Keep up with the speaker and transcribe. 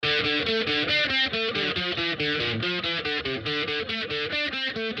Hello,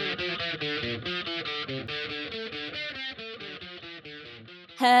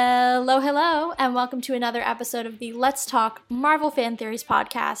 and welcome to another episode of the Let's Talk Marvel Fan Theories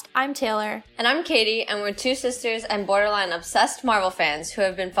podcast. I'm Taylor. And I'm Katie, and we're two sisters and borderline obsessed Marvel fans who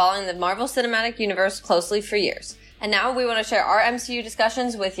have been following the Marvel Cinematic Universe closely for years. And now we want to share our MCU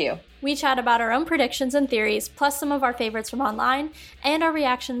discussions with you. We chat about our own predictions and theories, plus some of our favorites from online, and our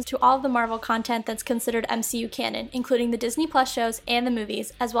reactions to all of the Marvel content that's considered MCU canon, including the Disney Plus shows and the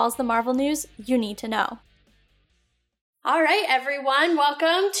movies, as well as the Marvel news you need to know. All right, everyone,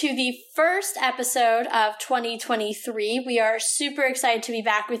 welcome to the first episode of 2023. We are super excited to be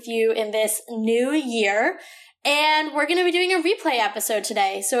back with you in this new year, and we're going to be doing a replay episode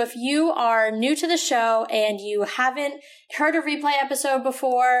today. So if you are new to the show and you haven't heard a replay episode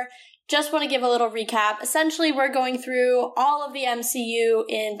before, just want to give a little recap. Essentially, we're going through all of the MCU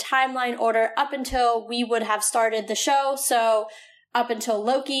in timeline order up until we would have started the show. So up until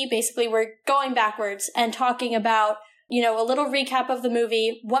Loki, basically we're going backwards and talking about a little recap of the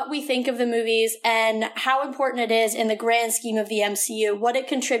movie, what we think of the movies, and how important it is in the grand scheme of the MCU, what it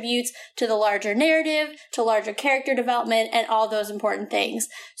contributes to the larger narrative, to larger character development, and all those important things.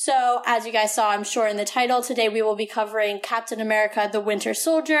 So, as you guys saw, I'm sure in the title, today we will be covering Captain America: The Winter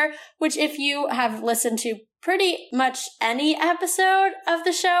Soldier, which if you have listened to pretty much any episode of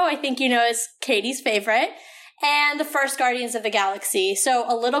the show, I think you know is Katie's favorite, and the first Guardians of the Galaxy. So,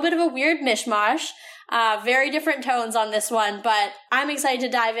 a little bit of a weird mishmash. Very different tones on this one, but I'm excited to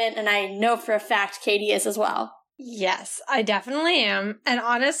dive in, and I know for a fact Katie is as well. Yes, I definitely am. And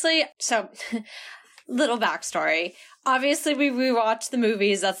honestly, so, little backstory. Obviously, we rewatch the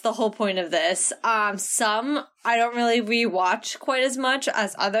movies. That's the whole point of this. Some I don't really rewatch quite as much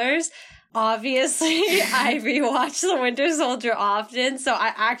as others. Obviously, I rewatch The Winter Soldier often, so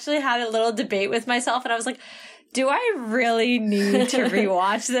I actually had a little debate with myself, and I was like, do I really need to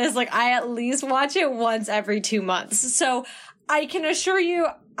rewatch this? Like, I at least watch it once every 2 months. So I can assure you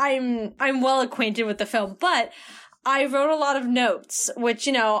I'm well acquainted with the film, but I wrote a lot of notes, which,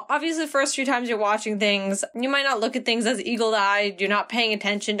 obviously the first few times you're watching things, you might not look at things as eagle-eyed. You're not paying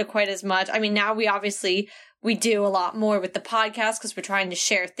attention to quite as much. I mean, now we do a lot more with the podcast because we're trying to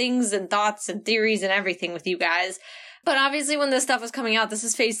share things and thoughts and theories and everything with you guys. But obviously when this stuff was coming out, this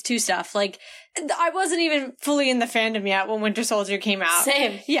is phase 2 stuff. Like, I wasn't even fully in the fandom yet when Winter Soldier came out.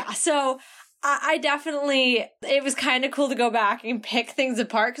 Same. Yeah, so I definitely, it was kind of cool to go back and pick things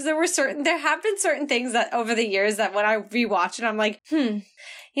apart because there have been certain things that over the years that when I rewatch it, I'm like, like, there's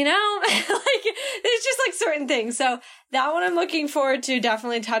just like certain things. So that one I'm looking forward to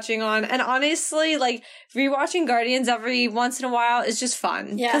definitely touching on. And honestly, like, rewatching Guardians every once in a while is just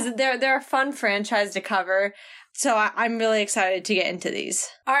fun. Yeah. Because they're a fun franchise to cover. So I'm really excited to get into these.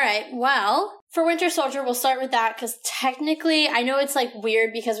 All right. Well, for Winter Soldier, we'll start with that because technically, I know it's like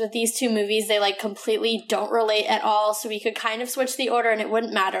weird because with these two movies, they like completely don't relate at all. So we could kind of switch the order and it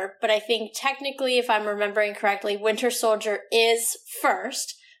wouldn't matter. But I think technically, if I'm remembering correctly, Winter Soldier is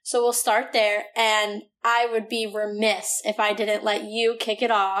first. So we'll start there, and I would be remiss if I didn't let you kick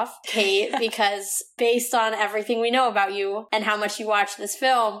it off, Kate, because based on everything we know about you and how much you watch this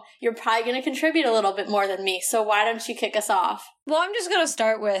film, you're probably going to contribute a little bit more than me. So why don't you kick us off? Well, I'm just going to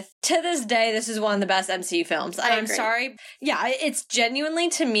start with, to this day, this is one of the best MCU films. And I'm sorry. Yeah, it's genuinely,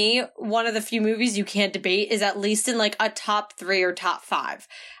 to me, one of the few movies you can't debate is at least in like a top 3 or top 5.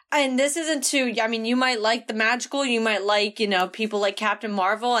 And this isn't you might like the magical, you might like, people like Captain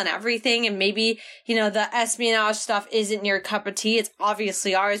Marvel and everything, and maybe, the espionage stuff isn't your cup of tea. It's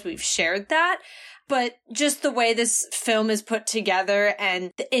obviously ours. We've shared that. But just the way this film is put together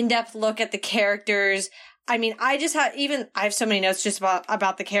and the in-depth look at the characters. I mean, I have so many notes just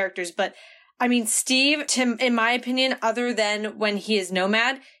about the characters, but I mean, Steve, in my opinion, other than when he is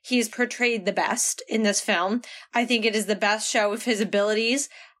Nomad, he is portrayed the best in this film. I think it is the best show of his abilities.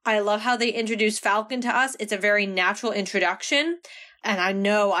 I love how they introduced Falcon to us. It's a very natural introduction. And I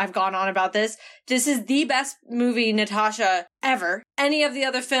know I've gone on about this. This is the best movie Natasha ever. Any of the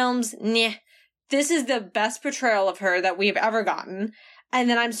other films, nah. This is the best portrayal of her that we've ever gotten. And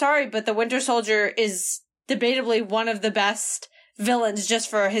then I'm sorry, but the Winter Soldier is debatably one of the best villains just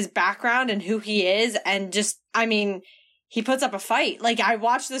for his background and who he is. And just, he puts up a fight. Like, I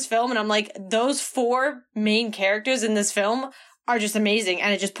watched this film and I'm like, those 4 main characters in this film are just amazing,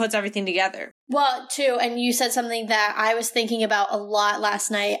 and it just puts everything together. Well, too, and you said something that I was thinking about a lot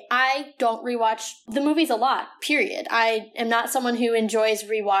last night. I don't rewatch the movies a lot, period. I am not someone who enjoys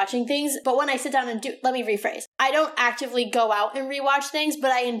rewatching things, but when I sit down and let me rephrase. I don't actively go out and rewatch things,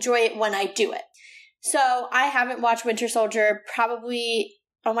 but I enjoy it when I do it. So I haven't watched Winter Soldier probably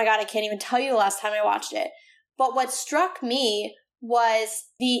oh my God, I can't even tell you the last time I watched it. But what struck me was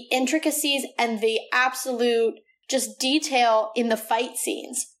the intricacies and the absolute just detail in the fight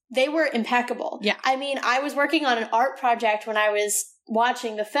scenes. They were impeccable. Yeah. I mean, I was working on an art project when I was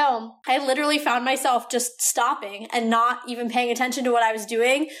watching the film. I literally found myself just stopping and not even paying attention to what I was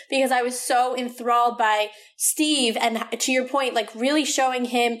doing because I was so enthralled by Steve and, to your point, like really showing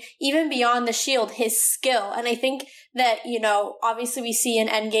him, even beyond the shield, his skill. And I think that, you know, obviously we see in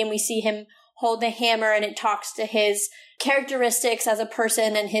Endgame, we see him hold the hammer and it talks to his characteristics as a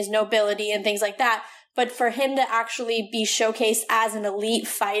person and his nobility and things like that. But for him to actually be showcased as an elite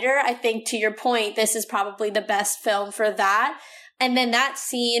fighter, I think, to your point, this is probably the best film for that. And then that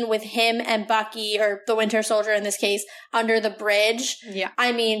scene with him and Bucky, or the Winter Soldier in this case, under the bridge. Yeah.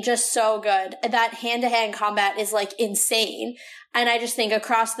 I mean, just so good. That hand-to-hand combat is like insane. And I just think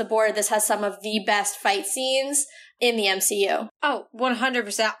across the board, this has some of the best fight scenes in the MCU. Oh,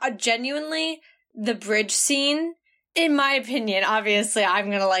 100%. Genuinely, the bridge scene, in my opinion, obviously I'm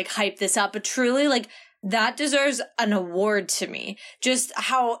going to like hype this up, but truly like that deserves an award to me. Just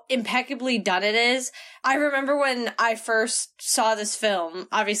how impeccably done it is. I remember when I first saw this film,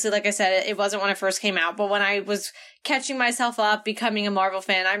 obviously, like I said, it wasn't when it first came out, but when I was catching myself up, becoming a Marvel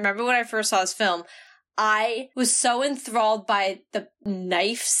fan, I remember when I first saw this film, I was so enthralled by the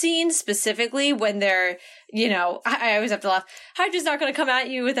knife scene specifically when they're, you know, I always have to laugh. Hydra's not going to come at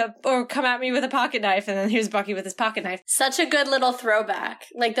you come at me with a pocket knife, and then here's Bucky with his pocket knife. Such a good little throwback.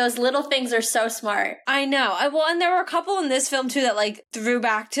 Like, those little things are so smart. I know. Well, and there were a couple in this film too that like threw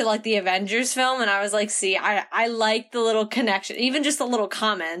back to like the Avengers film, and I was like, see, I like the little connection, even just the little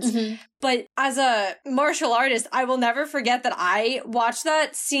comments. Mm-hmm. But as a martial artist, I will never forget that I watched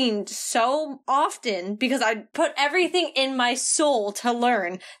that scene so often because I put everything in my soul to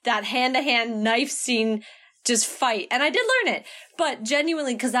learn that hand-to-hand knife scene, just fight. And I did learn it. But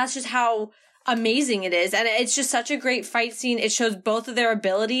genuinely, because that's just how amazing it is. And it's just such a great fight scene. It shows both of their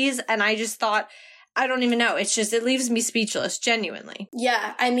abilities. And I just thought, I don't even know. It's just, it leaves me speechless, genuinely.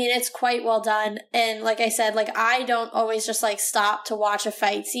 Yeah, I mean, it's quite well done. And like I said, like, I don't always just like stop to watch a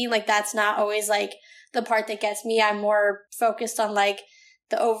fight scene. Like, that's not always like the part that gets me. I'm more focused on like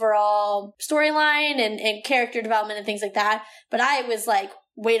the overall storyline and character development and things like that. But I was like,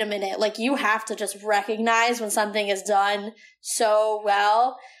 wait a minute, like, you have to just recognize when something is done so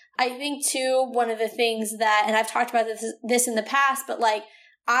well. I think too, one of the things that, and I've talked about this in the past, but like,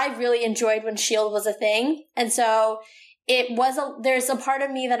 I really enjoyed when S.H.I.E.L.D. was a thing. And so there's a part of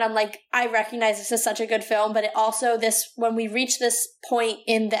me that I'm like, I recognize this is such a good film, but it also when we reach this point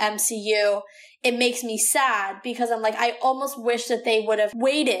in the MCU, it makes me sad because I'm like, I almost wish that they would have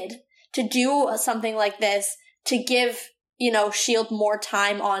waited to do something like this to give, you know, S.H.I.E.L.D. more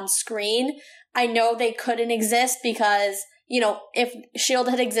time on screen. I know they couldn't exist because, you know, if S.H.I.E.L.D.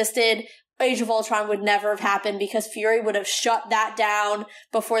 had existed, Age of Ultron would never have happened because Fury would have shut that down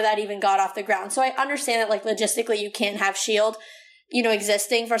before that even got off the ground. So I understand that, like, logistically you can't have S.H.I.E.L.D., you know,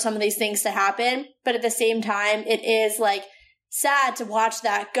 existing for some of these things to happen. But at the same time, it is, like, sad to watch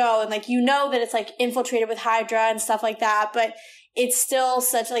that go. And, like, you know that it's, like, infiltrated with Hydra and stuff like that. But it's still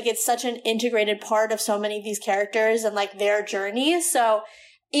it's such an integrated part of so many of these characters and, like, their journeys. So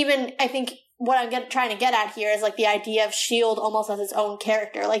even, I think, what I'm trying to get at here is like the idea of S.H.I.E.L.D. almost as its own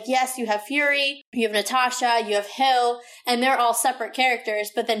character. Like, yes, you have Fury, you have Natasha, you have Hill, and they're all separate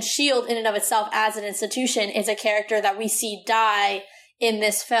characters, but then S.H.I.E.L.D. in and of itself as an institution is a character that we see die in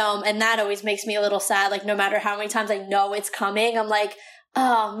this film, and that always makes me a little sad. Like, no matter how many times I know it's coming, I'm like,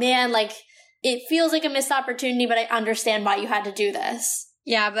 oh man, like, it feels like a missed opportunity, but I understand why you had to do this.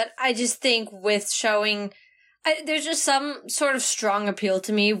 Yeah, but I just think with showing... there's just some sort of strong appeal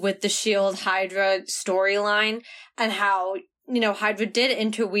to me with the S.H.I.E.L.D. Hydra storyline and how, you know, Hydra did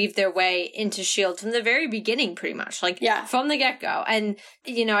interweave their way into S.H.I.E.L.D. from the very beginning, pretty much. Like, yeah, from the get-go. And,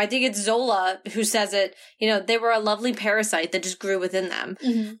 you know, I think it's Zola who says it, you know, they were a lovely parasite that just grew within them.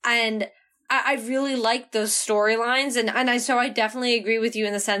 Mm-hmm. And I really like those storylines. So I definitely agree with you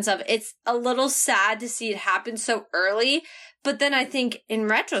in the sense of it's a little sad to see it happen so early. But then I think in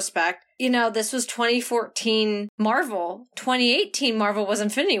retrospect, you know, this was 2014 Marvel. 2018 Marvel was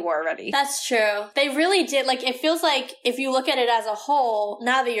Infinity War already. That's true. They really did. Like, it feels like if you look at it as a whole,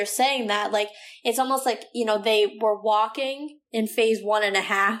 now that you're saying that, like, it's almost like, you know, they were walking in phase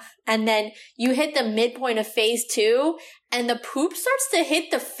 1.5, and then you hit the midpoint of phase 2, and the poop starts to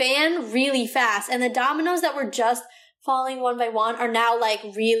hit the fan really fast. And the dominoes that were just falling one by one are now like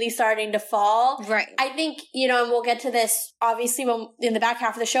really starting to fall. Right. I think, you know, and we'll get to this obviously when in the back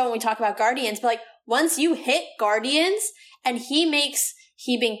half of the show when we talk about Guardians, but like once you hit Guardians and he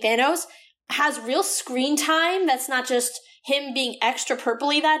being Thanos has real screen time that's not just, him being extra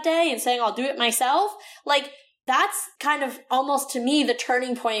purpley that day and saying, I'll do it myself, like, that's kind of almost to me the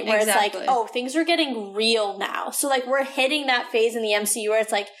turning point where it's like, oh, things are getting real now. So like we're hitting that phase in the MCU where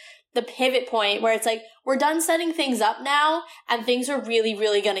it's like the pivot point where it's like we're done setting things up now and things are really,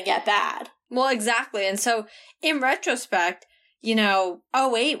 really going to get bad. Well, exactly. And so in retrospect, you know,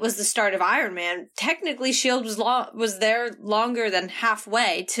 2008 was the start of Iron Man. Technically, S.H.I.E.L.D. was there longer than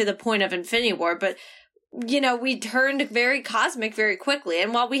halfway to the point of Infinity War, but, you know, we turned very cosmic very quickly.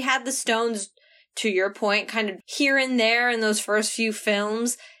 And while we had the stones, to your point, kind of here and there in those first few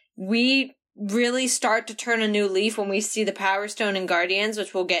films, we really start to turn a new leaf when we see the Power Stone in Guardians,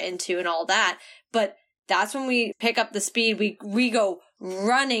 which we'll get into and all that. But that's when we pick up the speed. We go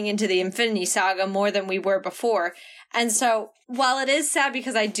running into the Infinity Saga more than we were before. And so while it is sad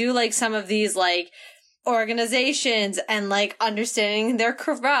because I do like some of these like organizations and like understanding they're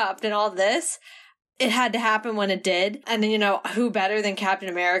corrupt and all this, it had to happen when it did. And then, you know, who better than Captain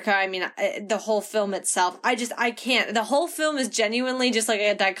America? I mean, the whole film itself, I can't. The whole film is genuinely just like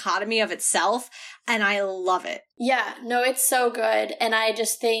a dichotomy of itself, and I love it. Yeah, no, it's so good. And I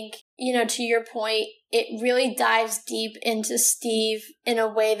just think, you know, to your point, it really dives deep into Steve in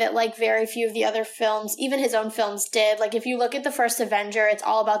a way that like very few of the other films, even his own films, did. Like if you look at the first Avenger, it's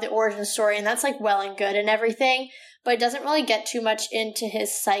all about the origin story, and that's like well and good and everything. But it doesn't really get too much into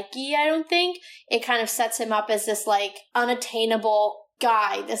his psyche, I don't think. It kind of sets him up as this, like, unattainable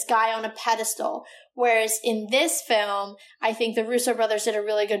guy, this guy on a pedestal. Whereas in this film, I think the Russo brothers did a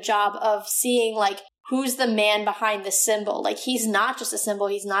really good job of seeing, like, who's the man behind the symbol. Like, he's not just a symbol,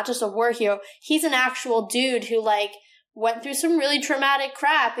 he's not just a war hero. He's an actual dude who, like, went through some really traumatic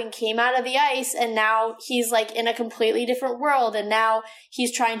crap and came out of the ice, and now he's like in a completely different world, and now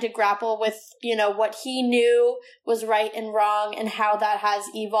he's trying to grapple with, you know, what he knew was right and wrong and how that has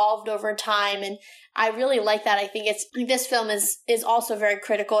evolved over time. And I really like that. I think this film is also very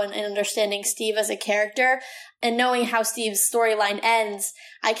critical in understanding Steve as a character. And knowing how Steve's storyline ends,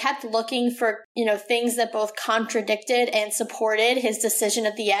 I kept looking for, you know, things that both contradicted and supported his decision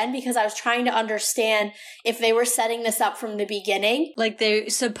at the end, because I was trying to understand if they were setting this up from the beginning. Like they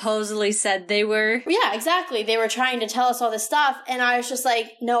supposedly said they were. Yeah, exactly. They were trying to tell us all this stuff. And I was just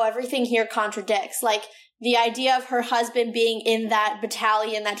like, no, everything here contradicts. Like, the idea of her husband being in that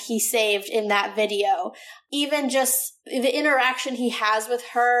battalion that he saved in that video, even just the interaction he has with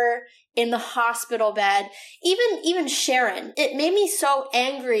her in the hospital bed, even Sharon, it made me so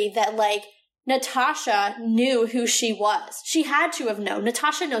angry that, like, Natasha knew who she was. She had to have known.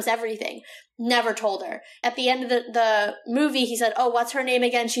 Natasha knows everything. Never told her. At the end of the movie, he said, oh, what's her name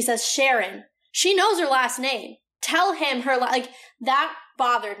again? She says Sharon. She knows her last name. Tell him her, like, that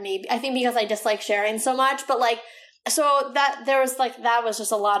bothered me. I think because I dislike Sharon so much, but, like, so that there was, like, that was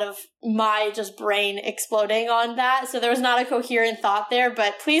just a lot of my just brain exploding on that. So there was not a coherent thought there,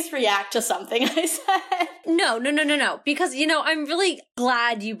 but please react to something I said. No. Because, you know, I'm really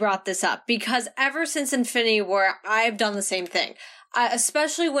glad you brought this up, because ever since Infinity War, I've done the same thing.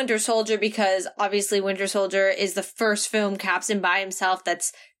 Especially Winter Soldier, because obviously Winter Soldier is the first film Captain by himself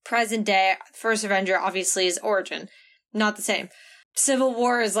that's present day. First Avenger obviously is origin. Not the same. Civil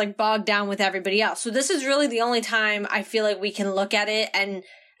War is like bogged down with everybody else. So this is really the only time I feel like we can look at it and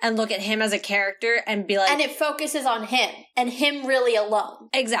look at him as a character and be like... And it focuses on him and him really alone.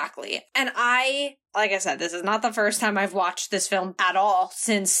 Exactly. And like I said, this is not the first time I've watched this film at all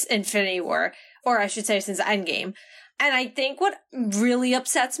since Infinity War, or I should say since Endgame. And I think what really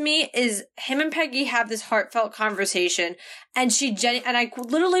upsets me is him and Peggy have this heartfelt conversation, and and I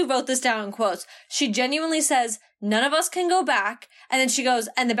literally wrote this down in quotes. She genuinely says, none of us can go back. And then she goes,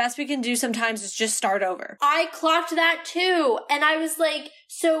 and the best we can do sometimes is just start over. I clocked that too. And I was like,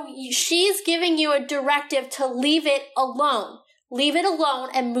 so she's giving you a directive to leave it alone. Leave it alone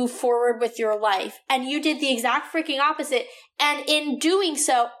and move forward with your life. And you did the exact freaking opposite. And in doing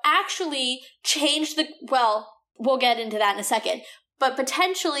so, actually changed we'll get into that in a second, but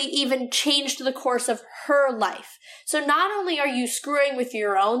potentially even changed the course of her life. So not only are you screwing with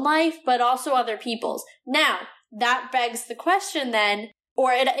your own life, but also other people's. Now, that begs the question then,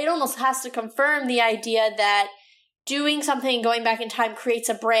 or it almost has to confirm the idea that doing something going back in time creates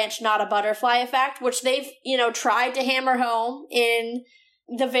a branch, not a butterfly effect, which they've, you know, tried to hammer home in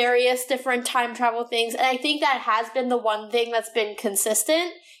the various different time travel things. And I think that has been the one thing that's been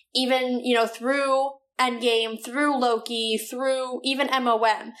consistent, even, you know, through Endgame, through Loki, through even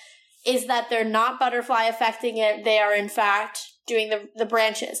MOM, is that they're not butterfly affecting it. They are, in fact, doing the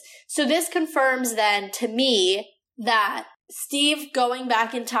branches. So this confirms then to me that Steve going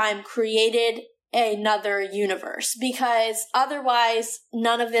back in time created another universe, because otherwise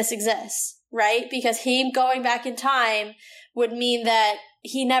none of this exists. right? Because him going back in time would mean that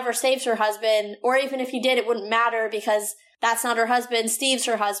he never saves her husband, or even if he did, it wouldn't matter because that's not her husband, Steve's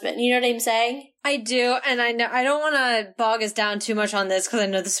her husband. You know what I'm saying? I do, and I know I don't want to bog us down too much on this because I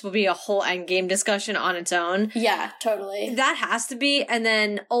know this will be a whole endgame discussion on its own. Yeah, totally. That has to be, and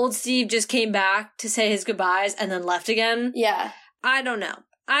then old Steve just came back to say his goodbyes and then left again. Yeah. I don't know.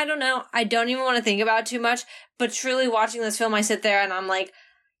 I don't even want to think about it too much, but truly watching this film, I sit there and I'm like,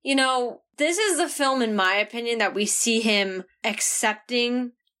 you know, this is the film, in my opinion, that we see him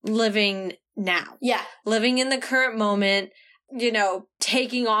accepting living now. Yeah. Living in the current moment, you know,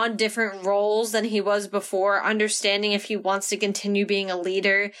 taking on different roles than he was before, understanding if he wants to continue being a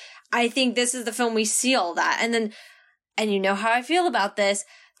leader. I think this is the film we see all that. And you know how I feel about this.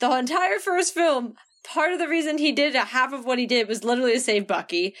 The entire first film, part of the reason he did half of what he did was literally to save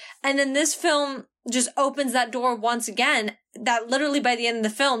Bucky. And then this film just opens that door once again, that literally by the end of the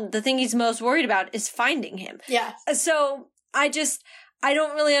film, the thing he's most worried about is finding him. Yeah. So I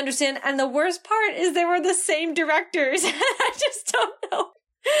don't really understand. And the worst part is they were the same directors. I just don't know.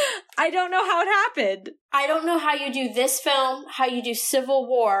 I don't know how it happened. I don't know how you do this film, how you do Civil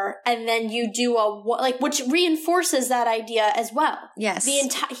War, and then you do which reinforces that idea as well. Yes.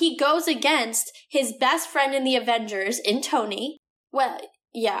 He goes against his best friend in the Avengers, in Tony. Well,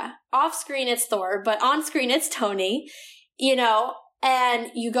 yeah, off screen it's Thor, but on screen it's Tony, you know, and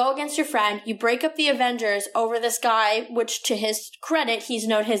you go against your friend, you break up the Avengers over this guy, which to his credit, he's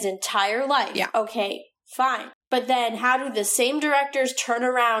known his entire life. Yeah. Okay, fine. But then how do the same directors turn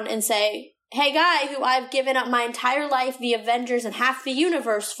around and say, hey guy who I've given up my entire life, the Avengers and half the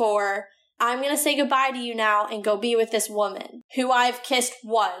universe for, I'm going to say goodbye to you now and go be with this woman who I've kissed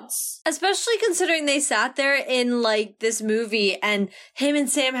once. Especially considering they sat there in, like, this movie and him and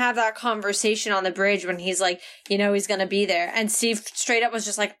Sam have that conversation on the bridge when he's like, you know, he's going to be there. And Steve straight up was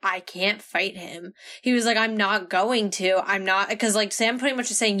just like, I can't fight him. He was like, I'm not going to. I'm not. Because, like, Sam pretty much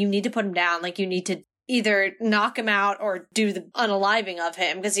is saying, you need to put him down. Like, you need to either knock him out or do the unaliving of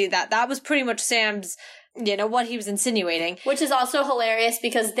him. Because that was pretty much Sam's, you know, what he was insinuating. Which is also hilarious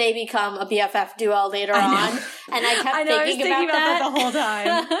because they become a BFF duo later on. And I kept thinking about that the whole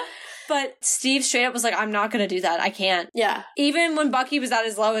time. But Steve straight up was like, I'm not going to do that. I can't. Yeah. Even when Bucky was at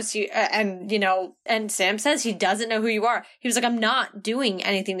his lowest, and Sam says he doesn't know who you are. He was like, I'm not doing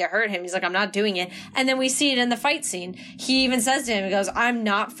anything to hurt him. He's like, I'm not doing it. And then we see it in the fight scene. He even says to him, he goes, I'm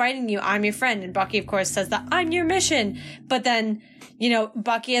not fighting you. I'm your friend. And Bucky, of course, says that I'm your mission. But then, you know,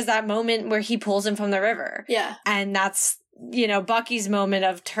 Bucky has that moment where he pulls him from the river. Yeah. And that's, you know, Bucky's moment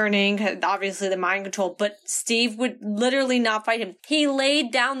of turning, obviously the mind control, but Steve would literally not fight him. He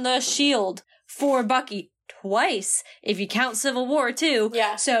laid down the shield for Bucky twice, if you count Civil War too.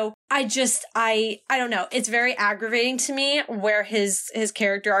 Yeah. So I don't know. It's very aggravating to me where his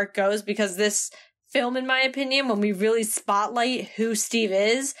character arc goes, because this film, in my opinion, when we really spotlight who Steve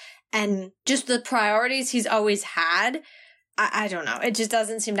is and just the priorities he's always had, I don't know. It just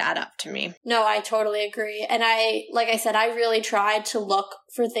doesn't seem to add up to me. No, I totally agree. And like I said, I really tried to look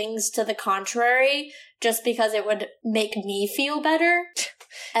for things to the contrary just because it would make me feel better.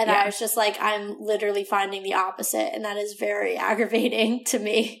 And yeah. I was just like, I'm literally finding the opposite. And that is very aggravating to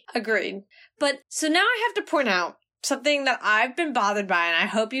me. Agreed. But so now I have to point out something that I've been bothered by, and I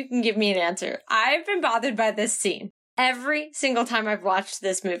hope you can give me an answer. I've been bothered by this scene every single time I've watched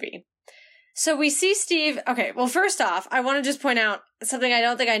this movie. So we see Steve. Okay, well, first off, I want to just point out something I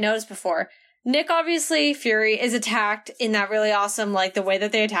don't think I noticed before. Nick, obviously, Fury, is attacked in that really awesome, like, the way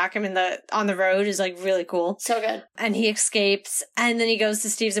that they attack him on the road is, like, really cool. So good. And he escapes, and then he goes to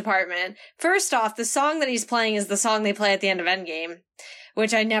Steve's apartment. First off, the song that he's playing is the song they play at the end of Endgame,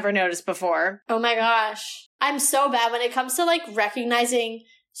 which I never noticed before. Oh my gosh. I'm so bad when it comes to, like, recognizing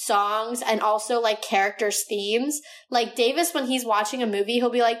songs and also like characters' themes. Like Davis, when he's watching a movie, he'll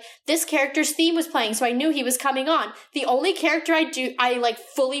be like, this character's theme was playing, so I knew he was coming on. The only character I like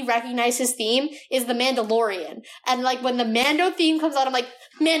fully recognize his theme is the Mandalorian. And like when the Mando theme comes on, I'm like,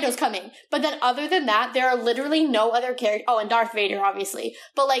 Mando's coming. But then other than that, there are literally no other character. Oh, and Darth Vader, obviously.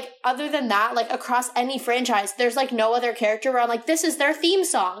 But like other than that, like across any franchise, there's like no other character where I'm like, this is their theme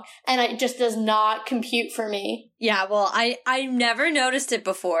song. And it just does not compute for me. Yeah, well, I never noticed it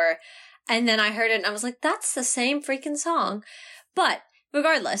before, and then I heard it, and I was like, that's the same freaking song. But,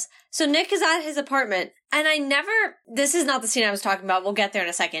 regardless, so Nick is at his apartment, and this is not the scene I was talking about, we'll get there in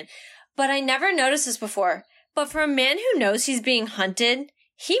a second, but I never noticed this before. But for a man who knows he's being hunted,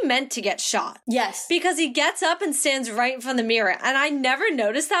 he meant to get shot. Yes. Because he gets up and stands right in front of the mirror, and I never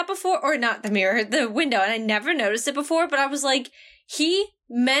noticed that before, or not the mirror, the window, and I never noticed it before, but I was like, he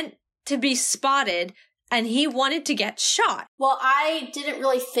meant to be spotted and he wanted to get shot. Well, I didn't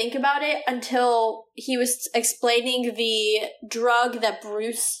really think about it until he was explaining the drug that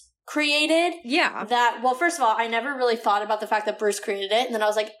Bruce created. Yeah. Well, first of all, I never really thought about the fact that Bruce created it, and then I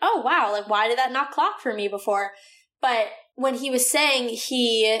was like, oh, wow, like, why did that not clock for me before? But when he was saying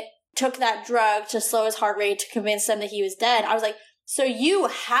he took that drug to slow his heart rate to convince them that he was dead, I was like, so you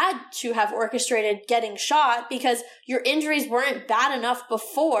had to have orchestrated getting shot because your injuries weren't bad enough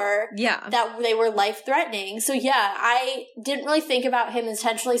before that they were life-threatening. So yeah, I didn't really think about him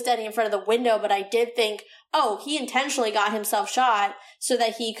intentionally standing in front of the window, but I did think, oh, he intentionally got himself shot so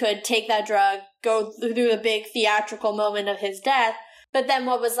that he could take that drug, go through the big theatrical moment of his death. But then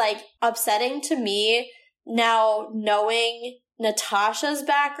what was, like, upsetting to me now knowing Natasha's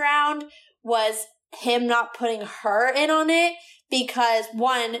background was him not putting her in on it. Because,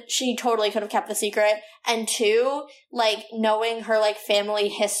 one, she totally could have kept the secret. And two, like, knowing her, like, family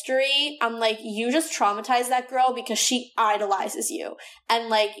history, I'm like, you just traumatized that girl because she idolizes you. And,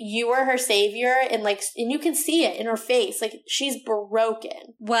 like, you were her savior, and, like, and you can see it in her face. Like, she's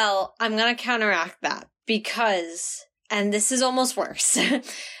broken. Well, I'm gonna counteract that because, and this is almost worse,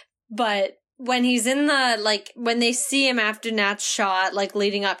 but when he's in the, like, when they see him after Nat's shot, like,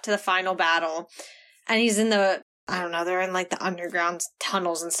 leading up to the final battle, and he's in the, I don't know, they're in, like, the underground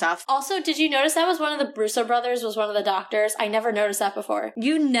tunnels and stuff. Also, did you notice that was one of the Russo brothers was one of the doctors? I never noticed that before.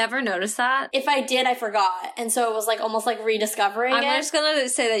 You never noticed that? If I did, I forgot. And so it was, like, almost like rediscovering it. I'm just gonna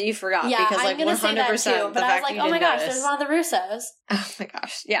say that you forgot. Yeah, because, like, I'm gonna 100% say that too. But I was like, oh my gosh, there's one of the Russos. Oh my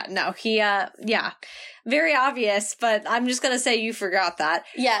gosh. Yeah, no, he, yeah. Very obvious, but I'm just gonna say you forgot that.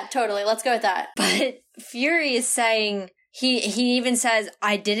 Yeah, totally. Let's go with that. But Fury is saying... He even says,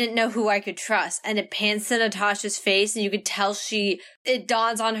 I didn't know who I could trust. And it pans to Natasha's face and you could tell it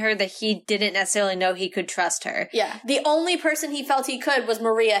dawns on her that he didn't necessarily know he could trust her. Yeah. The only person he felt he could was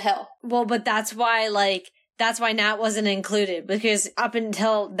Maria Hill. Well, but that's why Nat wasn't included. Because up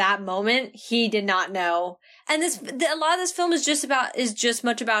until that moment, he did not know. And a lot of this film is just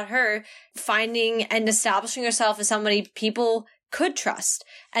much about her finding and establishing herself as somebody people could trust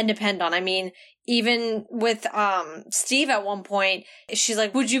and depend on. I mean, even with Steve at one point, she's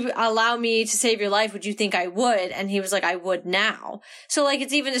like, would you allow me to save your life? Would you think I would? And he was like, I would now. So, like,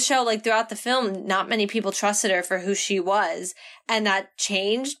 it's even to show, like, throughout the film, not many people trusted her for who she was. And that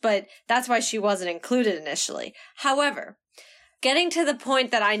changed, but that's why she wasn't included initially. However, getting to the point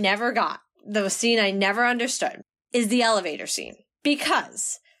that I never got, the scene I never understood, is the elevator scene.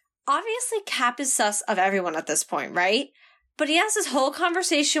 Because, obviously, Cap is sus of everyone at this point, right? But he has this whole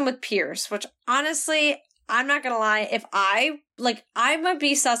conversation with Pierce, which honestly, I'm not gonna lie, if I might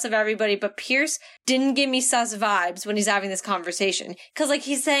be sus of everybody, but Pierce didn't give me sus vibes when he's having this conversation. Cause like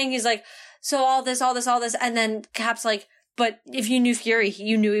he's like, so all this, and then Cap's like, but if you knew Fury,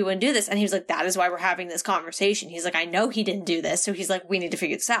 you knew he wouldn't do this. And he was like, that is why we're having this conversation. He's like, I know he didn't do this. So he's like, we need to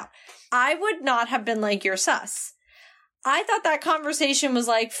figure this out. I would not have been like, you're sus. I thought that conversation was,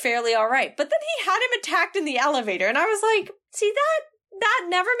 like, fairly all right. But then he had him attacked in the elevator, and I was like, see, that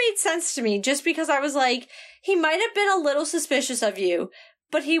never made sense to me, just because I was like, he might have been a little suspicious of you,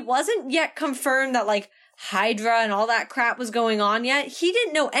 but he wasn't yet confirmed that, like, Hydra and all that crap was going on yet. He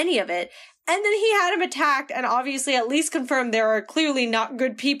didn't know any of it. And then he had him attacked, and obviously at least confirmed there are clearly not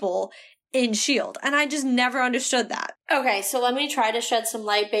good people in S.H.I.E.L.D. And I just never understood that. Okay, so let me try to shed some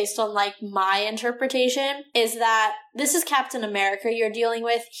light based on, like, my interpretation, is that this is Captain America you're dealing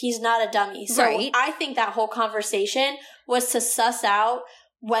with. He's not a dummy. So right. I think that whole conversation was to suss out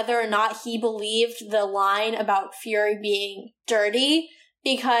whether or not he believed the line about Fury being dirty.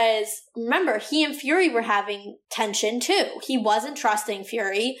 Because, remember, he and Fury were having tension, too. He wasn't trusting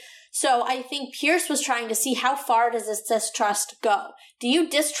Fury. So I think Pierce was trying to see how far does this distrust go? Do you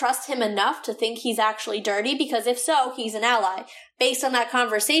distrust him enough to think he's actually dirty? Because if so, he's an ally. Based on that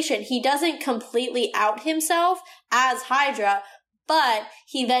conversation, he doesn't completely out himself as Hydra, but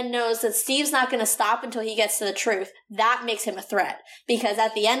he then knows that Steve's not going to stop until he gets to the truth. That makes him a threat. Because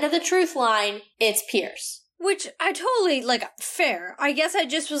at the end of the truth line, it's Pierce. Which I totally, like, fair. I guess I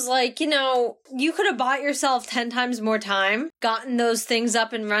just was like, you know, you could have bought yourself 10 times more time, gotten those things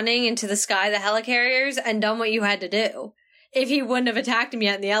up and running into the sky, the helicarriers, and done what you had to do. If he wouldn't have attacked him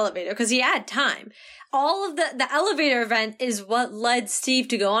yet in the elevator, because he had time. All of the elevator event is what led Steve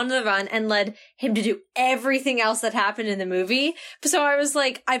to go on the run and led him to do everything else that happened in the movie. So I was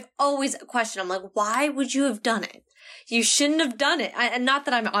like, I've always questioned, I'm like, why would you have done it? You shouldn't have done it. And not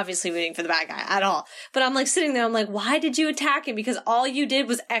that I'm obviously rooting for the bad guy at all. But I'm like sitting there, I'm like, why did you attack him? Because all you did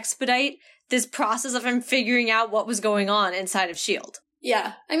was expedite this process of him figuring out what was going on inside of S.H.I.E.L.D.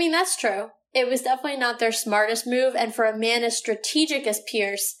 Yeah, I mean, that's true. It was definitely not their smartest move. And for a man as strategic as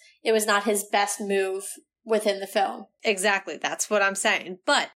Pierce, it was not his best move within the film. Exactly. That's what I'm saying.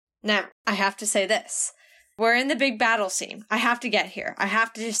 But now I have to say this. We're in the big battle scene. I have to get here. I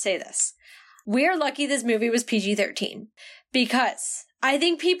have to just say this. We're lucky this movie was PG-13 because I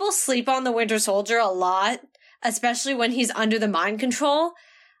think people sleep on the Winter Soldier a lot, especially when he's under the mind control.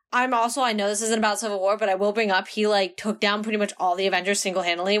 I know this isn't about Civil War, but I will bring up, he, like, took down pretty much all the Avengers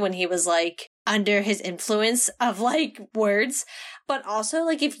single-handedly when he was, like, under his influence of, like, words. But also,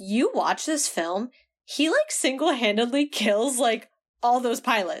 like, if you watch this film, he, like, single-handedly kills, like, all those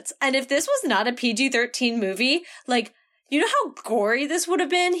pilots. And if this was not a PG-13 movie, like, you know how gory this would have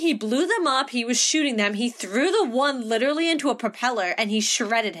been? He blew them up, he was shooting them, he threw the one literally into a propeller, and he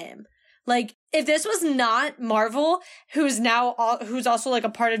shredded him. Like, if this was not Marvel, who's also, like, a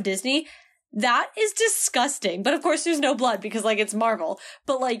part of Disney, that is disgusting. But of course there's no blood because, like, it's Marvel.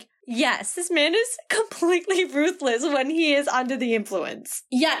 But, like, yes, this man is completely ruthless when he is under the influence.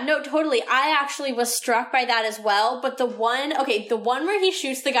 Yeah, no, totally. I actually was struck by that as well. But the one where he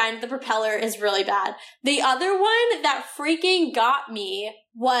shoots the guy into the propeller is really bad. The other one that freaking got me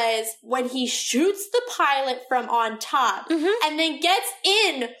was when he shoots the pilot from on top and then gets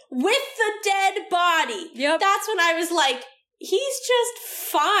in with the dead body. Yep. That's when I was like, he's just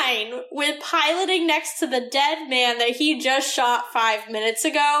fine with piloting next to the dead man that he just shot 5 minutes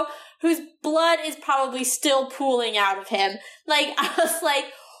ago, whose blood is probably still pooling out of him. Like, I was like,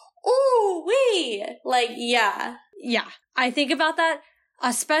 ooh, wee. Like, yeah. Yeah. I think about that,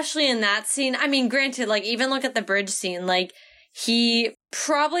 especially in that scene. I mean, granted, like, even look at the bridge scene, like,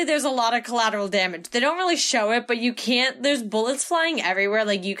 there's a lot of collateral damage. They don't really show it, but there's bullets flying everywhere.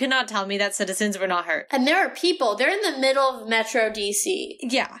 Like, you cannot tell me that citizens were not hurt. And there are people, they're in the middle of Metro DC.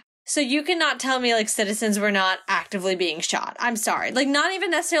 Yeah. So you cannot tell me, like, citizens were not actively being shot. I'm sorry. Like, not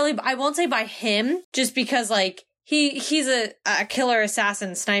even necessarily, I won't say by him, just because, like, he's a killer,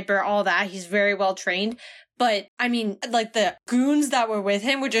 assassin, sniper, all that. He's very well trained. But, I mean, like, the goons that were with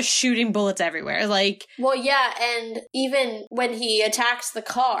him were just shooting bullets everywhere, like... Well, yeah, and even when he attacks the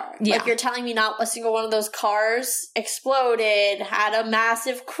car, like, you're telling me not a single one of those cars exploded, had a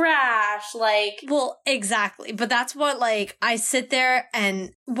massive crash, like... Well, exactly, but that's what, like, I sit there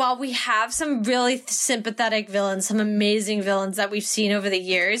and while we have some really sympathetic villains, some amazing villains that we've seen over the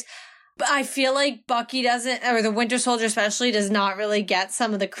years... But I feel like Bucky doesn't, or the Winter Soldier especially, does not really get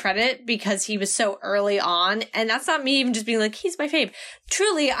some of the credit because he was so early on. And that's not me even just being like, he's my fave.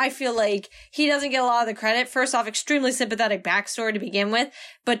 Truly, I feel like he doesn't get a lot of the credit. First off, extremely sympathetic backstory to begin with.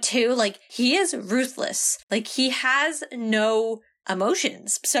 But two, like, he is ruthless. Like, he has no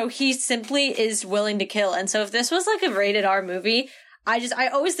emotions. So he simply is willing to kill. And so if this was like a rated R movie, I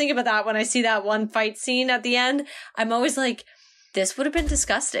always think about that when I see that one fight scene at the end. I'm always like... This would have been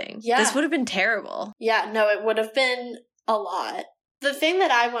disgusting. Yeah. This would have been terrible. Yeah, no, it would have been a lot. The thing that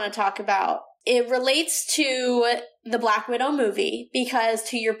I want to talk about, it relates to the Black Widow movie, because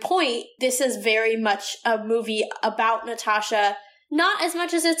to your point, this is very much a movie about Natasha, not as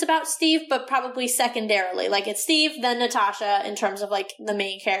much as it's about Steve, but probably secondarily. Like, it's Steve, then Natasha, in terms of, like, the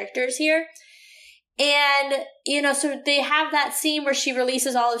main characters here. And, you know, so they have that scene where she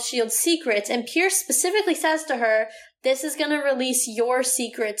releases all of S.H.I.E.L.D.'s secrets, and Pierce specifically says to her, this is going to release your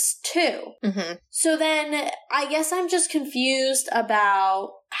secrets too. Mm-hmm. So then I guess I'm just confused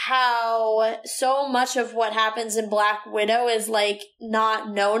about how so much of what happens in Black Widow is, like, not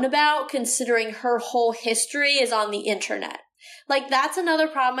known about, considering her whole history is on the internet. Like, that's another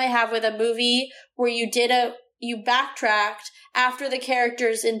problem I have with a movie where you backtracked after the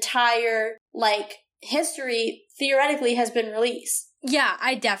character's entire, like, history theoretically has been released. Yeah,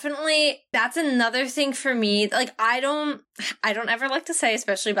 that's another thing for me. Like, I don't ever like to say,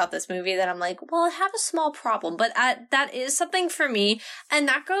 especially about this movie, that I'm like, well, I have a small problem, but that is something for me. And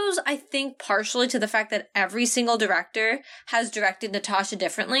that goes, I think, partially to the fact that every single director has directed Natasha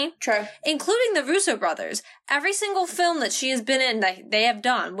differently. True. Including the Russo brothers. Every single film that she has been in that they have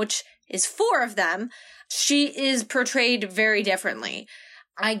done, which is 4 of them, she is portrayed very differently.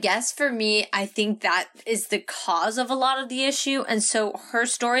 I guess for me, I think that is the cause of a lot of the issue. And so her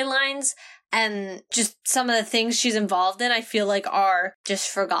storylines and just some of the things she's involved in, I feel like are just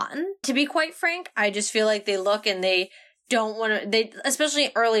forgotten. To be quite frank, I just feel like they look and they don't want to, they,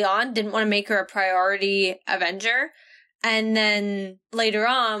 especially early on, didn't want to make her a priority Avenger. And then later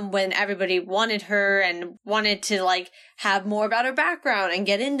on, when everybody wanted her and wanted to, like, have more about her background and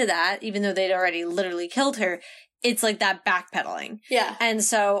get into that, even though they'd already literally killed her, it's like that backpedaling. Yeah. And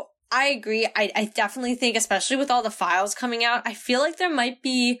so I agree. I definitely think, especially with all the files coming out, I feel like there might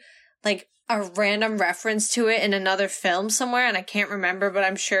be, like, a random reference to it in another film somewhere, and I can't remember, but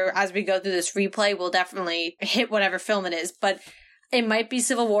I'm sure as we go through this replay, we'll definitely hit whatever film it is. But It might be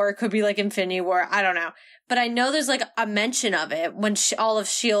Civil War. It could be like Infinity War. I don't know. But I know there's like a mention of it when all of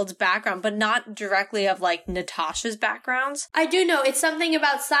S.H.I.E.L.D.'s background, but not directly of like Natasha's backgrounds. I do know it's something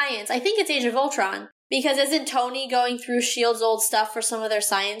about science. I think it's Age of Ultron. Because isn't Tony going through S.H.I.E.L.D.'s old stuff for some of their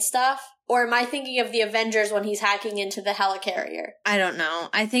science stuff? Or am I thinking of the Avengers when he's hacking into the helicarrier? I don't know.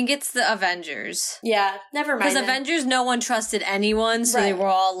 I think it's the Avengers. Yeah, never mind. Because Avengers, no one trusted anyone, so they were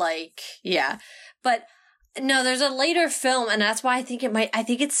all like, yeah. But no, there's a later film, and that's why I think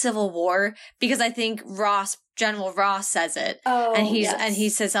it's Civil War, because I think General Ross says it. Oh, and he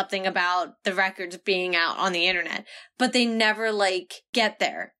says something about the records being out on the internet. But they never, like, get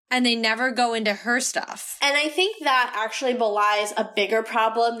there. And they never go into her stuff. And I think that actually belies a bigger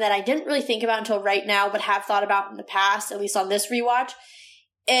problem that I didn't really think about until right now, but have thought about in the past, at least on this rewatch,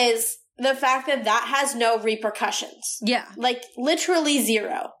 is the fact that has no repercussions. Yeah. Like, literally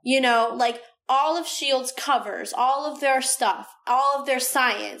zero. You know, like, all of S.H.I.E.L.D.'s covers, all of their stuff, all of their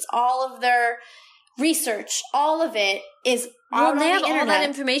science, all of their research, all of it is out on the internet. They have all that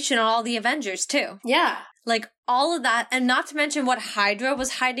information on all the Avengers, too. Yeah. Like, all of that, and not to mention what Hydra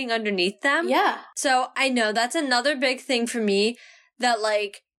was hiding underneath them. Yeah. So, I know that's another big thing for me that,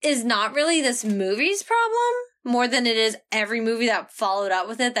 like, is not really this movie's problem, more than it is every movie that followed up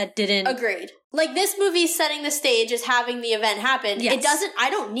with it that didn't. Agreed. Like, this movie setting the stage is having the event happen. Yes. I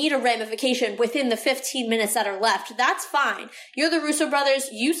don't need a ramification within the 15 minutes that are left. That's fine. You're the Russo brothers,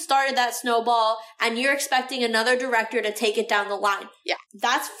 you started that snowball, and you're expecting another director to take it down the line. Yeah.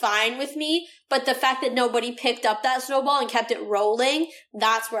 That's fine with me, but the fact that nobody picked up that snowball and kept it rolling,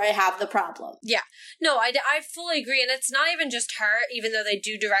 that's where I have the problem. Yeah. No, I fully agree, and it's not even just her, even though they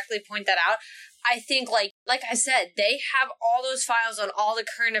do directly point that out. I think, like I said, they have all those files on all the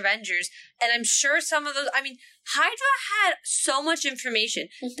current Avengers, and I'm sure some of those, I mean, Hydra had so much information.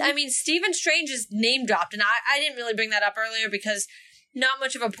 Mm-hmm. I mean, Stephen Strange is name dropped, and I didn't really bring that up earlier because not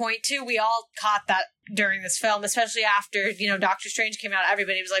much of a point to. We all caught that during this film, especially after, Doctor Strange came out.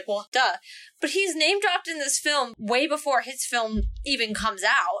 Everybody was like, well, duh. But he's name dropped in this film way before his film even comes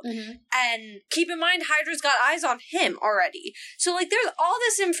out. Mm-hmm. And keep in mind, Hydra's got eyes on him already. So, like, there's all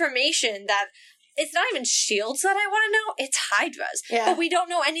this information that it's not even S.H.I.E.L.D.'s that I want to know, it's Hydra's. Yeah. But we don't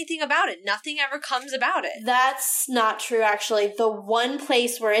know anything about it. Nothing ever comes about it. That's not true, actually. The one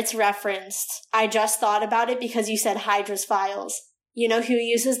place where it's referenced, I just thought about it because you said Hydra's files. You know who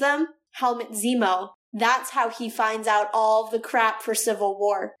uses them? Helmut Zemo. That's how he finds out all the crap for Civil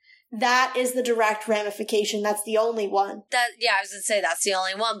War. That is the direct ramification. That's the only one. I was going to say that's the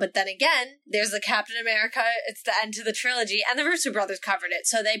only one. But then again, there's the Captain America. It's the end to the trilogy. And the Russo brothers covered it.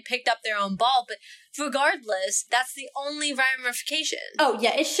 So they picked up their own ball. But regardless, that's the only ramification. Oh,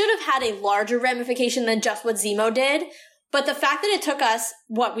 yeah. It should have had a larger ramification than just what Zemo did. But the fact that it took us,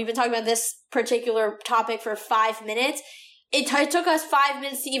 we've been talking about this particular topic for 5 minutes. It took us 5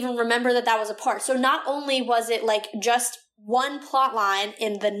 minutes to even remember that was a part. So not only was it like just one plot line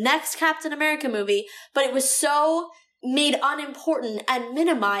in the next Captain America movie, but it was so made unimportant and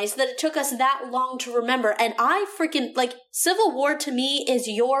minimized that it took us that long to remember. And I freaking, Civil War to me is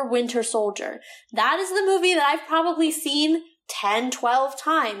your Winter Soldier. That is the movie that I've probably seen 10, 12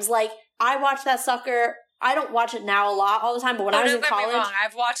 times. Like, I watched that sucker. I don't watch it now a lot all the time, but when I was in college... Don't get me wrong,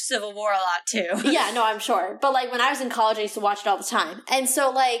 I've watched Civil War a lot too. Yeah, no, I'm sure. But when I was in college, I used to watch it all the time. And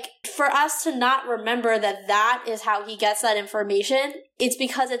so for us to not remember that is how he gets that information, it's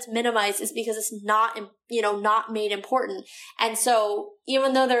because it's minimized. It's because it's not, not made important. And so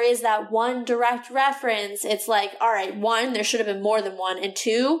even though there is that one direct reference, it's like, all right, one, there should have been more than one. And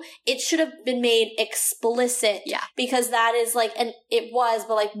two, it should have been made explicit. Yeah. Because that is and it was,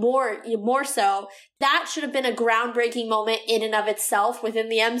 but more so, that should have been a groundbreaking moment in and of itself within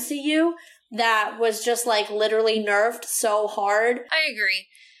the MCU that was just literally nerfed so hard. I agree.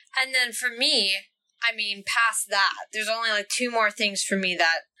 And then for me, I mean, past that, there's only 2 more things for me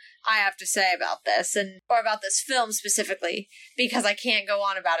that I have to say about this, or about this film specifically, because I can't go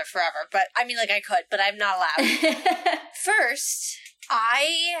on about it forever. But I mean, I could, but I'm not allowed. First,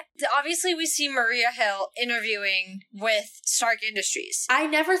 obviously we see Maria Hill interviewing with Stark Industries. I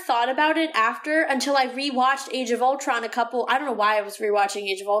never thought about it until I rewatched Age of Ultron I don't know why I was rewatching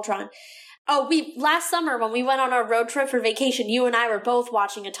Age of Ultron. Oh, last summer when we went on our road trip for vacation, you and I were both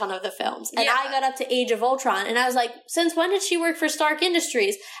watching a ton of the films. And yeah. I got up to Age of Ultron and I was like, since when did she work for Stark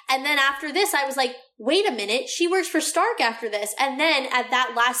Industries? And then after this, I was like, wait a minute, she works for Stark after this. And then at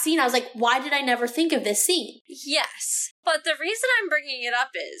that last scene, I was like, why did I never think of this scene? Yes. But the reason I'm bringing it up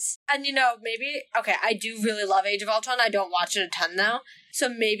is, and I do really love Age of Ultron. I don't watch it a ton though. So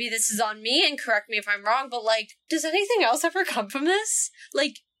maybe this is on me and correct me if I'm wrong, but does anything else ever come from this?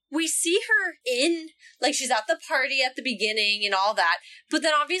 we see her in, like, she's at the party at the beginning and all that, but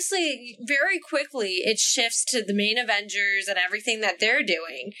then obviously very quickly it shifts to the main Avengers and everything that they're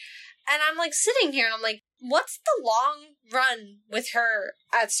doing. And I'm, like, sitting here and I'm like, what's the long run with her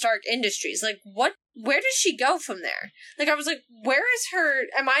at Stark Industries? Like, where does she go from there? Like, I was like, where is her,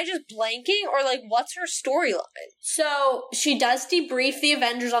 am I just blanking? Or, like, what's her storyline? So, she does debrief the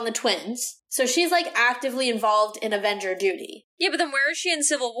Avengers on the twins. So she's, like, actively involved in Avenger duty. Yeah, but then where is she in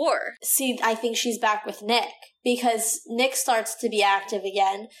Civil War? See, I think she's back with Nick. Because Nick starts to be active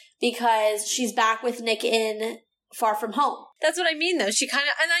again. Because she's back with Nick in Far From Home. That's what I mean, though. She kind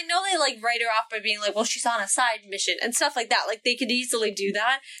of, and I know they, like, write her off by being like, well, she's on a side mission and stuff like that. Like, they could easily do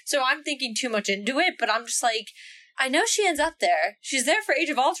that. So I'm thinking too much into it, but I'm just like, I know she ends up there. She's there for Age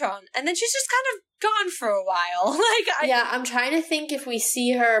of Ultron, and then she's just kind of gone for a while. Yeah, I'm trying to think if we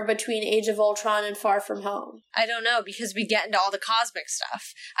see her between Age of Ultron and Far From Home. I don't know, because we get into all the cosmic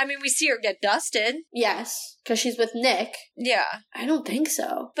stuff. I mean, we see her get dusted. Yes, because she's with Nick. Yeah. I don't think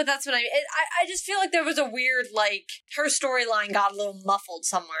so. But that's what I just feel like there was a weird, like, her storyline got a little muffled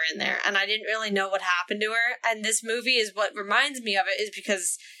somewhere in there, and I didn't really know what happened to her, and this movie is what reminds me of it, is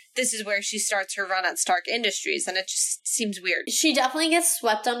because this is where she starts her run at Stark Industries, and it just seems weird. She definitely gets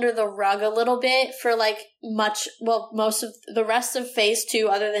swept under the rug a little bit for, like, most of the rest of Phase 2,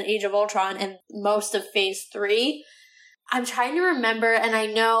 other than Age of Ultron, and most of Phase 3. I'm trying to remember, and I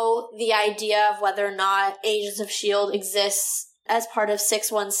know the idea of whether or not Agents of S.H.I.E.L.D. exists as part of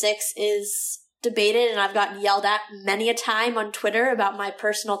 616 is debated, and I've gotten yelled at many a time on Twitter about my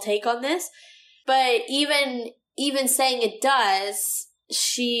personal take on this. But even saying it does,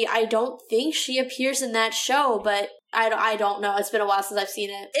 I don't think she appears in that show, but I don't know. It's been a while since I've seen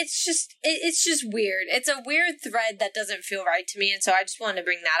it. It's just weird. It's a weird thread that doesn't feel right to me, and so I just wanted to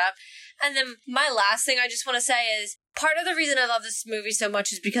bring that up. And then my last thing I just want to say is, part of the reason I love this movie so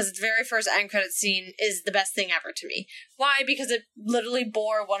much is because its very first end credit scene is the best thing ever to me. Why? Because it literally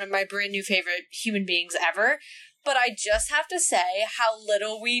bore one of my brand new favorite human beings ever. But I just have to say how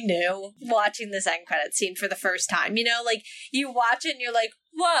little we knew watching this end credit scene for the first time. You know, like, you watch it and you're like,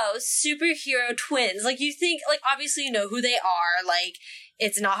 whoa, superhero twins. Like, you think, like, obviously you know who they are. Like,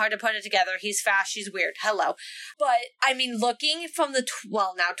 it's not hard to put it together. He's fast, she's weird. Hello. But, I mean, looking from the,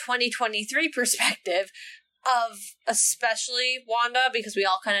 now 2023 perspective of especially Wanda, because we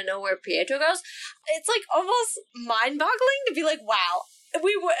all kind of know where Pietro goes, it's, like, almost mind-boggling to be like, wow.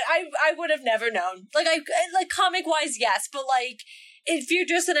 I would have never known. Like, comic-wise, yes, but, like, if you're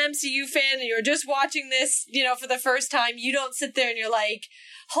just an MCU fan and you're just watching this, you know, for the first time, you don't sit there and you're like,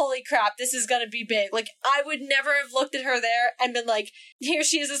 holy crap, this is gonna be big. Like, I would never have looked at her there and been like, here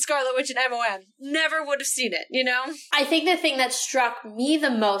she is a Scarlet Witch and MOM. Never would have seen it, you know? I think the thing that struck me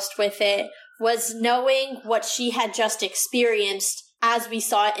the most with it was knowing what she had just experienced as we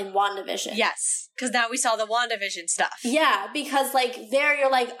saw it in WandaVision. Yes, because now we saw the WandaVision stuff. Yeah, because, like, there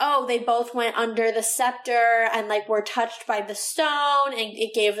you're like, oh, they both went under the scepter and, like, were touched by the stone and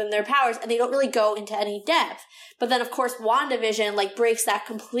it gave them their powers, and they don't really go into any depth. But then, of course, WandaVision, like, breaks that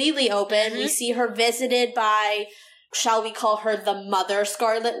completely open. Mm-hmm. We see her visited by, shall we call her the Mother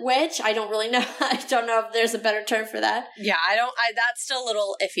Scarlet Witch? I don't really know. I don't know if there's a better term for that. Yeah, that's still a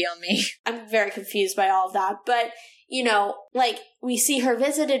little iffy on me. I'm very confused by all of that, but, you know, like, we see her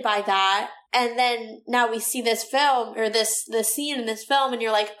visited by that, and then now we see this film, or this scene in this film, and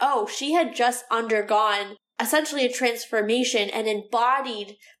you're like, oh, she had just undergone essentially a transformation and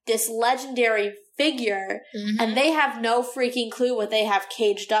embodied this legendary figure, mm-hmm. and they have no freaking clue what they have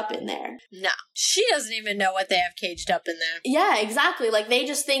caged up in there. No. She doesn't even know what they have caged up in there. Yeah, exactly. Like, they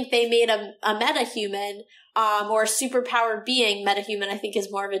just think they made a metahuman, or a superpowered being. Metahuman, I think,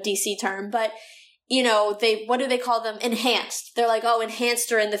 is more of a DC term, but, you know, what do they call them? Enhanced. They're like, oh,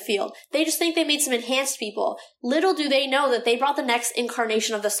 enhanced are in the field. They just think they made some enhanced people. Little do they know that they brought the next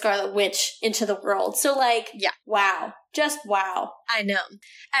incarnation of the Scarlet Witch into the world. So, like, yeah. Wow. Just wow. I know.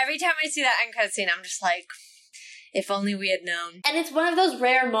 Every time I see that end credit scene, I'm just like, if only we had known. And it's one of those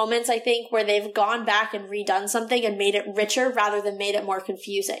rare moments, I think, where they've gone back and redone something and made it richer rather than made it more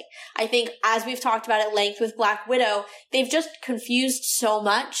confusing. I think, as we've talked about at length with Black Widow, they've just confused so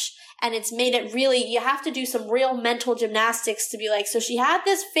much. And it's made it really, you have to do some real mental gymnastics to be like, so she had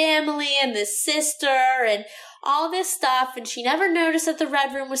this family and this sister and all this stuff, and she never noticed that the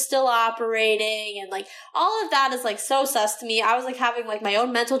Red Room was still operating, and, like, all of that is, like, so sus to me. I was, like, having, like, my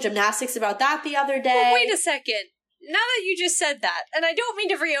own mental gymnastics about that the other day. Well, wait a second. Now that you just said that, and I don't mean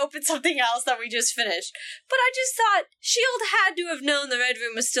to reopen something else that we just finished, but I just thought S.H.I.E.L.D. had to have known the Red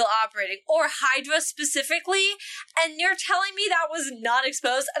Room was still operating, or Hydra specifically, and you're telling me that was not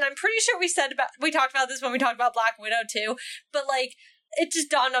exposed, and I'm pretty sure we talked about this when we talked about Black Widow too, but, like, it just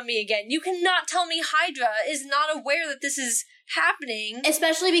dawned on me again. You cannot tell me Hydra is not aware that this is happening.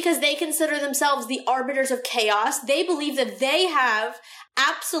 Especially because they consider themselves the arbiters of chaos. They believe that they have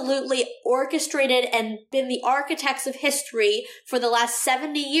absolutely orchestrated and been the architects of history for the last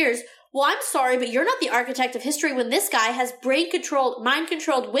 70 years. Well, I'm sorry, but you're not the architect of history when this guy has brain-controlled,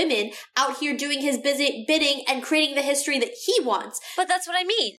 mind-controlled women out here doing his busy bidding and creating the history that he wants. But that's what I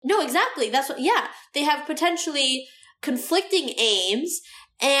mean. No, exactly. That's what, yeah. They have potentially conflicting aims,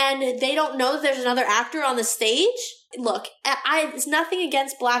 and they don't know that there's another actor on the stage. Look, it's nothing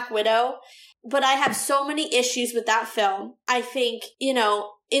against Black Widow, but I have so many issues with that film. I think,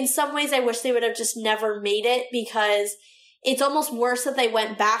 in some ways I wish they would have just never made it, because it's almost worse that they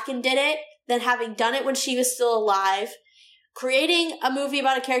went back and did it than having done it when she was still alive. Creating a movie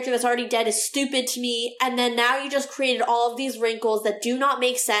about a character that's already dead is stupid to me, and then now you just created all of these wrinkles that do not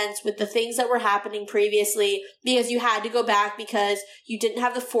make sense with the things that were happening previously because you had to go back because you didn't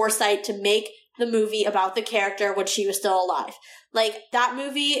have the foresight to make the movie about the character when she was still alive. Like, that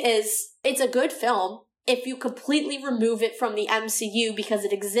movie it's a good film if you completely remove it from the MCU because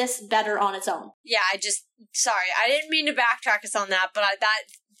it exists better on its own. Yeah, sorry, I didn't mean to backtrack us on that, but that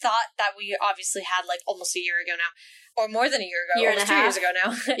thought that we obviously had like almost a year ago now. Or more than a year ago. Year and a half. 2 years ago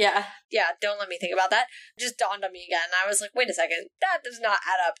now. Yeah. Yeah, don't let me think about that. It just dawned on me again. I was like, wait a second. That does not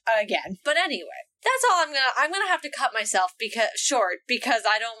add up again. But anyway, that's all I'm gonna have to cut myself short because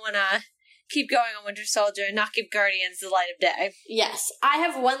I don't want to keep going on Winter Soldier and not give Guardians the light of day. Yes. I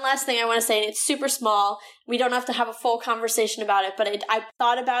have one last thing I want to say, and it's super small. We don't have to have a full conversation about it, but I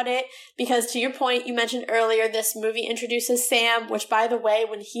thought about it because, to your point, you mentioned earlier, this movie introduces Sam, which, by the way,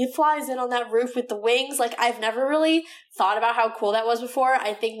 when he flies in on that roof with the wings, like, I've never really thought about how cool that was before.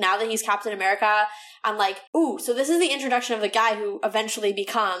 I think now that he's Captain America, I'm like, ooh, so this is the introduction of the guy who eventually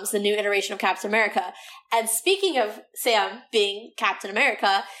becomes the new iteration of Captain America. And speaking of Sam being Captain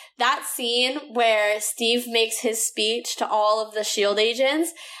America, that scene where Steve makes his speech to all of the S.H.I.E.L.D.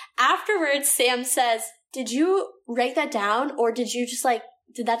 agents, afterwards Sam says, did you write that down, or did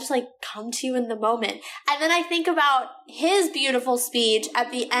that just come to you in the moment? And then I think about his beautiful speech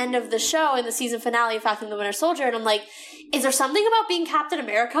at the end of the show in the season finale of Falcon and the Winter Soldier, and I'm like, is there something about being Captain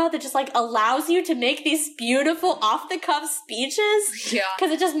America that just allows you to make these beautiful off-the-cuff speeches? Yeah.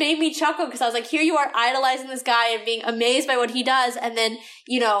 Because it just made me chuckle, because I was like, here you are idolizing this guy and being amazed by what he does, and then,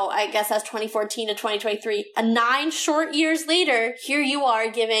 I guess that's 2014 to 2023, 9 short years later, here you are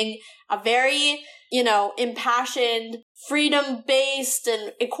giving a very, impassioned, freedom-based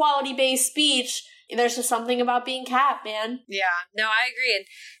and equality-based speech. There's just something about being Cap, man. Yeah, no, I agree.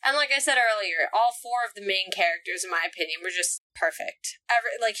 And like I said earlier, all 4 of the main characters, in my opinion, were just perfect.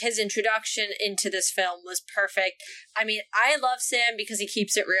 His introduction into this film was perfect. I mean, I love Sam because he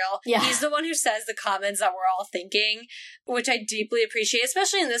keeps it real. Yeah. He's the one who says the comments that we're all thinking, which I deeply appreciate,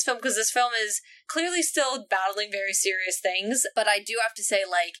 especially in this film, because this film is clearly still battling very serious things. But I do have to say,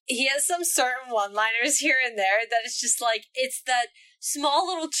 he has some certain one-liners here and there that it's just it's that small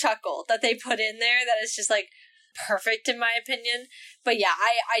little chuckle that they put in there that is just perfect in my opinion. But yeah,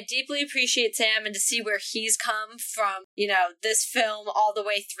 I deeply appreciate Sam, and to see where he's come from, this film all the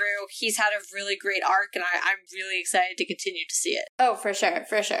way through. He's had a really great arc, and I'm really excited to continue to see it. Oh, for sure,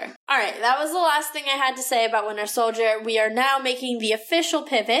 for sure. All right, that was the last thing I had to say about Winter Soldier. We are now making the official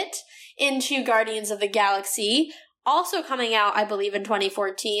pivot into Guardians of the Galaxy, also coming out, I believe, in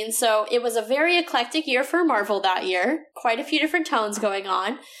 2014. So it was a very eclectic year for Marvel that year. Quite a few different tones going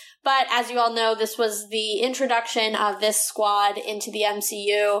on. But as you all know, this was the introduction of this squad into the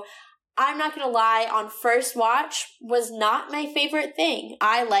MCU. I'm not going to lie, on first watch, was not my favorite thing.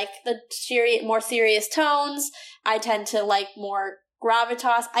 I like the more serious tones. I tend to like more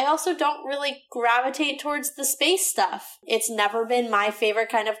gravitas. I also don't really gravitate towards the space stuff. It's never been my favorite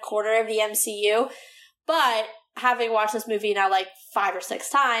kind of quarter of the MCU. But having watched this movie now 5 or 6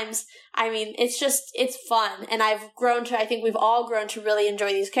 times, I mean, it's fun. And I think we've all grown to really enjoy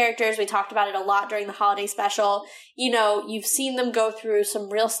these characters. We talked about it a lot during the holiday special. You've seen them go through some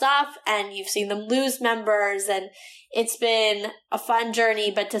real stuff, and you've seen them lose members, and it's been a fun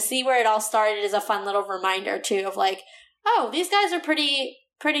journey. But to see where it all started is a fun little reminder too of oh, these guys are pretty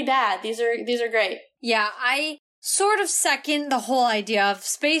bad. These are great. Yeah, I sort of second the whole idea of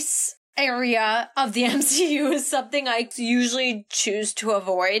space area of the MCU is something I usually choose to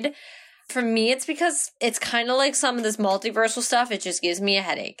avoid. For me, it's because it's kind of like some of this multiversal stuff. It just gives me a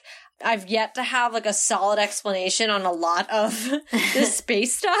headache. I've yet to have a solid explanation on a lot of the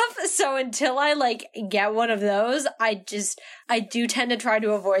space stuff. So until I get one of those, I do tend to try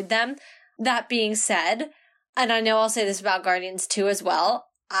to avoid them. That being said, and I know I'll say this about Guardians 2 as well,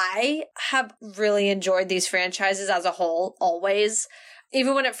 I have really enjoyed these franchises as a whole, always.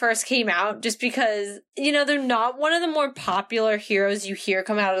 Even when it first came out, just because, you know, they're not one of the more popular heroes you hear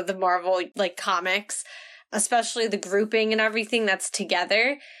come out of the Marvel, like, comics, especially the grouping and everything that's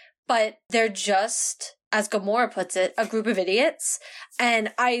together. But they're just, as Gamora puts it, a group of idiots.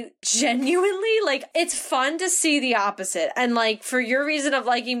 And I genuinely, like, it's fun to see the opposite. And, like, for your reason of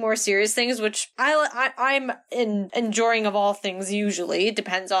liking more serious things, which I'm enjoying of all things usually, it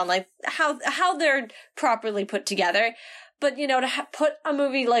depends on, like, how they're properly put together. But, you know, to put a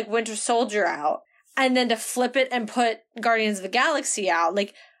movie like Winter Soldier out and then to flip it and put Guardians of the Galaxy out,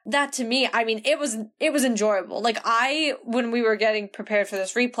 like, that to me, I mean, it was enjoyable. Like, when we were getting prepared for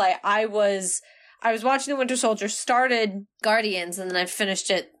this replay, I was watching the Winter Soldier, started Guardians, and then I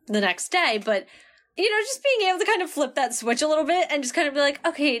finished it the next day. But, you know, just being able to kind of flip that switch a little bit and just kind of be like,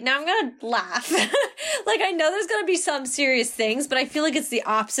 okay, now I'm gonna laugh. Like, I know there's gonna be some serious things, but I feel like it's the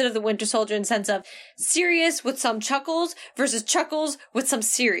opposite of the Winter Soldier in the sense of serious with some chuckles versus chuckles with some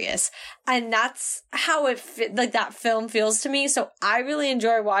serious. And that's how that film feels to me. So I really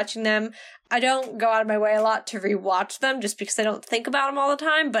enjoy watching them. I don't go out of my way a lot to rewatch them just because I don't think about them all the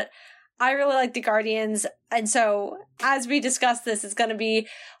time, but I really like the Guardians, and so as we discuss this, it's going to be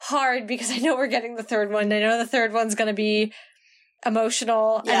hard because I know we're getting the third one. I know the third one's going to be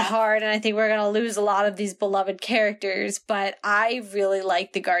emotional and hard, and I think we're going to lose a lot of these beloved characters, but I really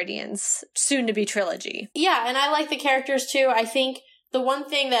like the Guardians soon-to-be trilogy. Yeah, and I like the characters too. I think the one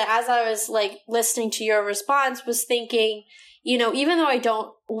thing that as I was like listening to your response was thinking, you know, even though I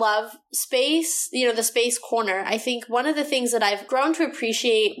don't love space, you know, the space corner, I think one of the things that I've grown to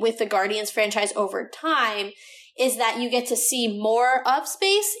appreciate with the Guardians franchise over time is that you get to see more of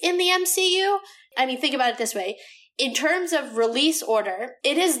space in the MCU. I mean, think about it this way. In terms of release order,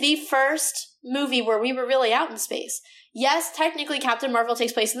 it is the first movie where we were really out in space. Yes, technically Captain Marvel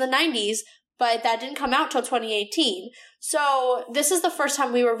takes place in the 90s, but that didn't come out till 2018. So this is the first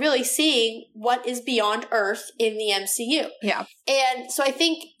time we were really seeing what is beyond Earth in the MCU. Yeah. And so I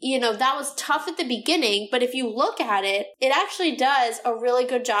think, you know, that was tough at the beginning, but if you look at it, it actually does a really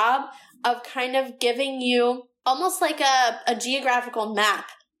good job of kind of giving you almost like a geographical map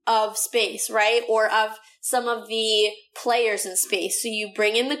of space, right? Or of some of the players in space. So you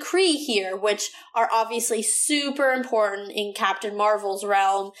bring in the Kree here, which are obviously super important in Captain Marvel's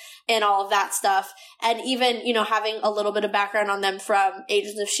realm and all of that stuff. And even, you know, having a little bit of background on them from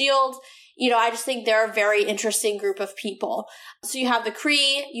Agents of S.H.I.E.L.D., you know, I just think they're a very interesting group of people. So you have the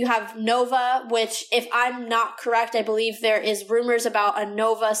Kree, you have Nova, which, if I'm not correct, I believe there is rumors about a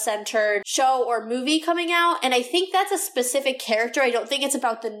Nova-centered show or movie coming out. And I think that's a specific character. I don't think it's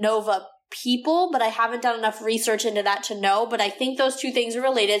about the Nova people, but I haven't done enough research into that to know. But I think those two things are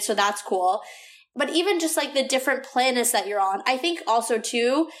related, so that's cool. But even just like the different planets that you're on, I think also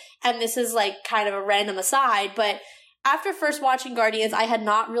too, and this is like kind of a random aside, but after first watching Guardians, I had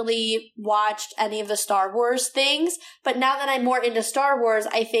not really watched any of the Star Wars things, but now that I'm more into Star Wars,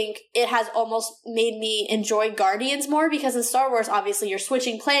 I think it has almost made me enjoy Guardians more, because in Star Wars, obviously, you're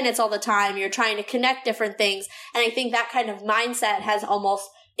switching planets all the time, you're trying to connect different things, and I think that kind of mindset has almost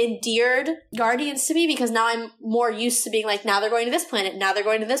endeared Guardians to me, because now I'm more used to being like, now they're going to this planet, now they're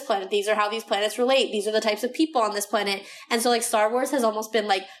going to this planet, these are how these planets relate, these are the types of people on this planet. And so like Star Wars has almost been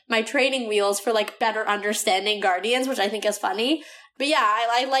like my training wheels for like better understanding Guardians, which I think is funny. But yeah,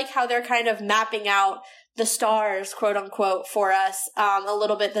 I like how they're kind of mapping out the stars, quote unquote, for us a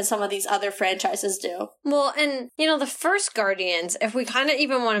little bit than some of these other franchises do. Well, and you know, the first Guardians, if we kind of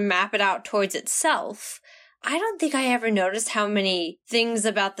even want to map it out towards itself, I don't think I ever noticed how many things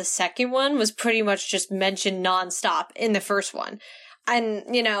about the second one was pretty much just mentioned nonstop in the first one. And,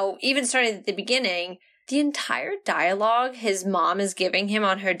 you know, even starting at the beginning, the entire dialogue his mom is giving him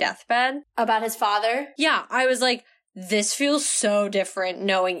on her deathbed. About his father? Yeah, I was like, this feels so different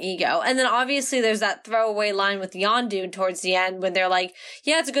knowing Ego. And then obviously there's that throwaway line with Yondu towards the end when they're like,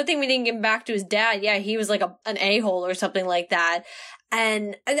 yeah, it's a good thing we didn't get him back to his dad. Yeah, he was like an a-hole or something like that.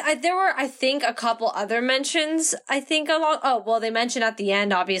 And there were, I think, a couple other mentions, I think, they mentioned at the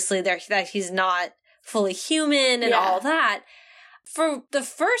end, obviously, that he's not fully human and all that. For the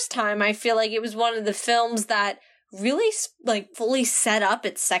first time, I feel like it was one of the films that really, like, fully set up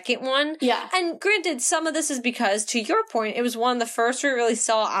its second one. Yeah. And granted, some of this is because, to your point, it was one of the first we really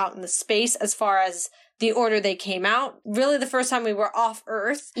saw out in the space as far as the order they came out. Really the first time we were off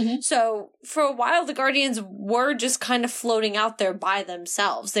Earth. Mm-hmm. So for a while, the Guardians were just kind of floating out there by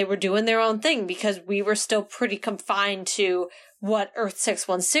themselves. They were doing their own thing because we were still pretty confined to what Earth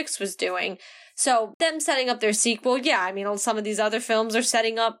 616 was doing. So them setting up their sequel, yeah, I mean, some of these other films are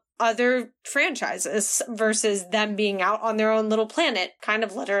setting up other franchises versus them being out on their own little planet, kind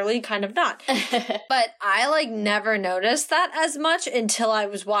of literally, kind of not. But I like never noticed that as much until I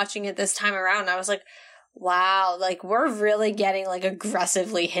was watching it this time around. I was like, wow, like we're really getting like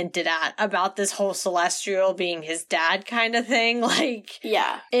aggressively hinted at about this whole Celestial being his dad kind of thing. Like,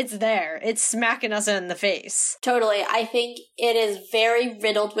 yeah, it's there. It's smacking us in the face. Totally. I think it is very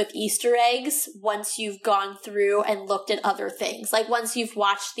riddled with Easter eggs once you've gone through and looked at other things. Like once you've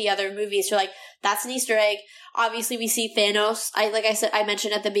watched the other movies, you're like, that's an Easter egg. Obviously we see Thanos. I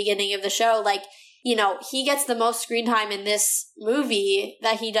mentioned at the beginning of the show, like, you know, he gets the most screen time in this movie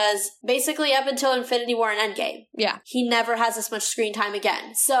that he does basically up until Infinity War and Endgame. Yeah. He never has this much screen time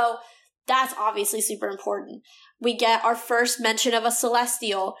again. So that's obviously super important. We get our first mention of a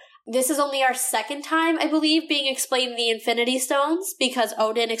Celestial. This is only our second time, I believe, being explained in the Infinity Stones because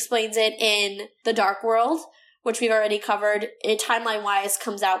Odin explains it in The Dark World, which we've already covered. Timeline-wise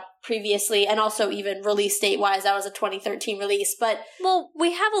comes out previously, and also even release date-wise, that was a 2013 release, but... Well,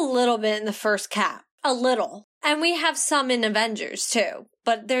 we have a little bit in the first Cap. A little. And we have some in Avengers, too.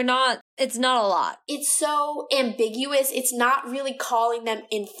 But it's not a lot. It's so ambiguous, it's not really calling them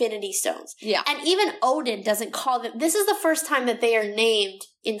Infinity Stones. Yeah. And even Odin doesn't call them... This is the first time that they are named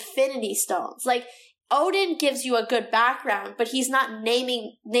Infinity Stones. Like, Odin gives you a good background, but he's not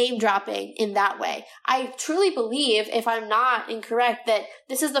name dropping in that way. I truly believe, if I'm not incorrect, that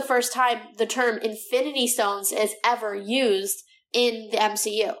this is the first time the term Infinity Stones is ever used in the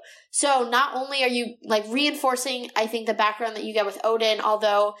MCU. So not only are you like reinforcing, I think, the background that you get with Odin,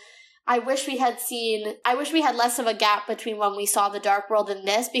 although I wish we had less of a gap between when we saw The Dark World and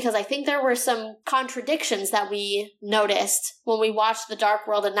this, because I think there were some contradictions that we noticed when we watched The Dark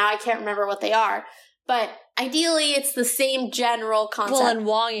World, and now I can't remember what they are. But ideally, it's the same general concept. Well, and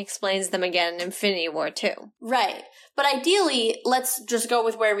Wong explains them again in Infinity War, too. Right. But ideally, let's just go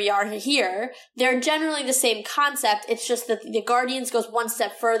with where we are here. They're generally the same concept. It's just that the Guardians goes one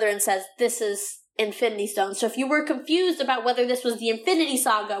step further and says, this is Infinity Stone. So if you were confused about whether this was the Infinity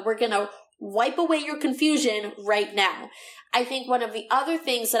Saga, we're going to wipe away your confusion right now. I think one of the other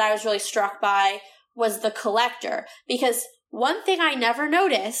things that I was really struck by was the Collector. Because one thing I never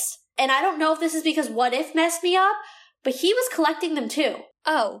noticed... And I don't know if this is because What If messed me up, but he was collecting them too.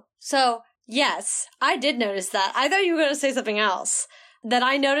 Oh, so yes, I did notice that. I thought you were going to say something else that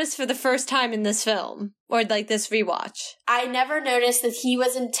I noticed for the first time in this film, or like this rewatch. I never noticed that he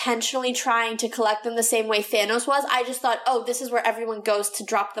was intentionally trying to collect them the same way Thanos was. I just thought, oh, this is where everyone goes to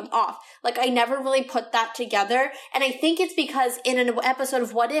drop them off. Like, I never really put that together. And I think it's because in an episode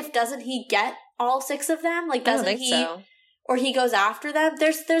of What If, doesn't he get all 6 of them? Like, doesn't I don't think so. Or he goes after them.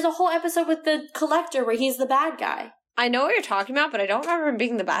 There's a whole episode with the Collector where he's the bad guy. I know what you're talking about, but I don't remember him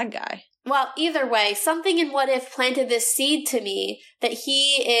being the bad guy. Well, either way, something in What If planted this seed to me that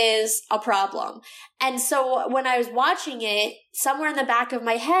he is a problem. And so when I was watching it, somewhere in the back of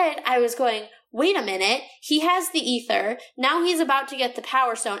my head, I was going, wait a minute, he has the ether, now he's about to get the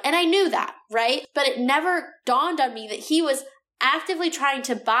Power Stone. And I knew that, right? But it never dawned on me that he was actively trying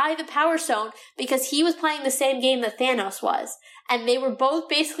to buy the Power Stone because he was playing the same game that Thanos was. And they were both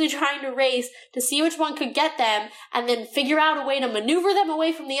basically trying to race to see which one could get them and then figure out a way to maneuver them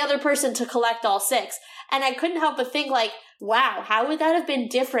away from the other person to collect all 6. And I couldn't help but think like, wow, how would that have been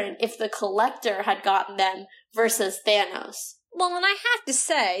different if the Collector had gotten them versus Thanos? Well, and I have to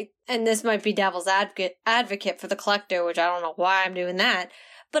say, and this might be devil's advocate for the Collector, which I don't know why I'm doing that,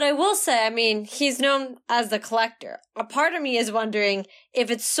 but I will say, I mean, he's known as the Collector. A part of me is wondering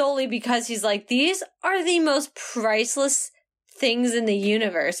if it's solely because he's like, these are the most priceless things in the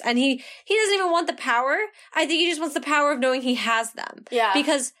universe. And he doesn't even want the power. I think he just wants the power of knowing he has them. Yeah.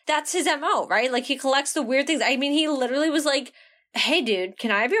 Because that's his MO, right? Like, he collects the weird things. I mean, he literally was like, hey, dude,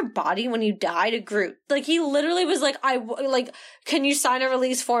 can I have your body when you die to Groot? Like, he literally was like, can you sign a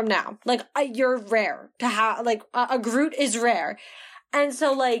release form now? Like, you're rare to have, like, a Groot is rare. And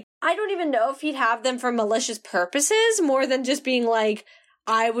so, like, I don't even know if he'd have them for malicious purposes more than just being like,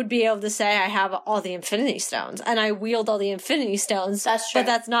 I would be able to say I have all the Infinity Stones and I wield all the Infinity Stones. That's true. But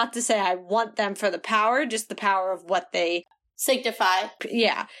that's not to say I want them for the power, just the power of what they signify.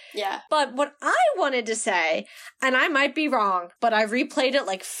 Yeah. Yeah. But what I wanted to say, and I might be wrong, but I replayed it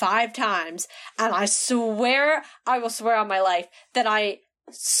like 5 times, and I will swear on my life, that I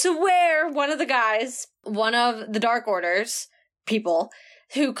swear one of the Dark Order's people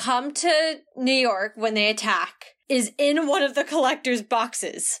who come to New York when they attack is in one of the Collector's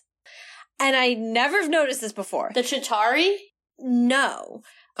boxes. And I never have noticed this before. The Chitauri? No.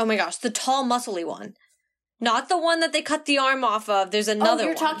 Oh my gosh, the tall, muscly one. Not the one that they cut the arm off of. There's another one. Oh,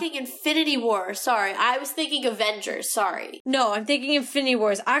 you're talking Infinity War. Sorry. I was thinking Avengers. Sorry. No, I'm thinking Infinity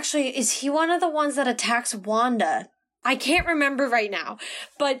Wars. Actually, is he one of the ones that attacks Wanda? I can't remember right now.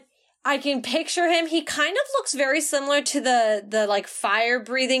 But I can picture him. He kind of looks very similar to the like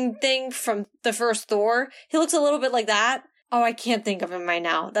fire-breathing thing from the first Thor. He looks a little bit like that. Oh, I can't think of him right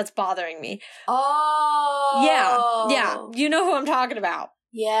now. That's bothering me. Oh. Yeah. You know who I'm talking about.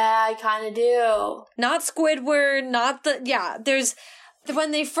 Yeah, I kind of do. Not Squidward, not there's,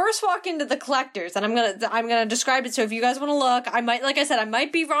 when they first walk into the collectors, and I'm gonna describe it, so if you guys want to look, I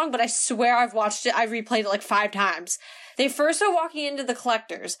might be wrong, but I swear I've replayed it like 5 times. They first are walking into the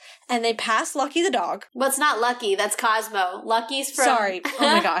collectors, and they pass Lucky the dog. Well, it's not Lucky, that's Cosmo. Lucky's from... Sorry, oh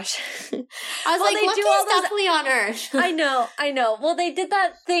my gosh. I was like, Lucky's definitely on Earth. I know. Well, they did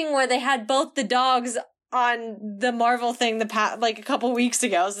that thing where they had both the dogs on the Marvel thing like a couple weeks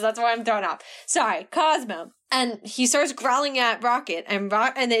ago, so that's why I'm thrown off. Sorry, Cosmo. And he starts growling at Rocket, and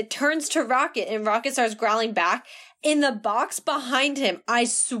it turns to Rocket, and Rocket starts growling back. In the box behind him, I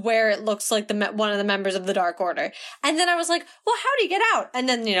swear it looks like one of the members of the Dark Order. And then I was like, well, how'd he get out? And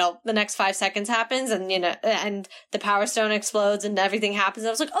then, the next 5 seconds happens, and, and the Power Stone explodes, and everything happens. I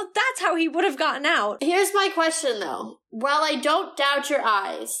was like, oh, that's how he would have gotten out. Here's my question, though. While I don't doubt your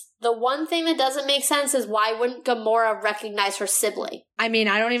eyes, the one thing that doesn't make sense is why wouldn't Gamora recognize her sibling? I mean,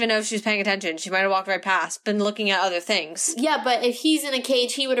 I don't even know if she's paying attention. She might have walked right past, been looking at other things. Yeah, but if he's in a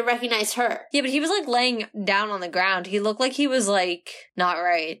cage, he would have recognized her. Yeah, but he was, like, laying down on the ground. He looked like he was, like, not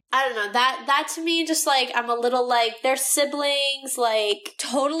right. I don't know. That to me, just, like, I'm a little, like, they're siblings, like...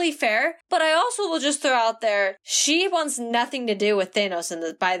 Totally fair. But I also will just throw out there, she wants nothing to do with Thanos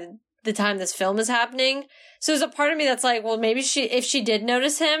by the time this film is happening. So there's a part of me that's like, well, maybe if she did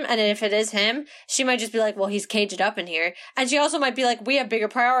notice him, and if it is him, she might just be like, well, he's caged up in here. And she also might be like, we have bigger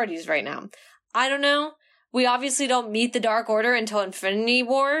priorities right now. I don't know. We obviously don't meet the Dark Order until Infinity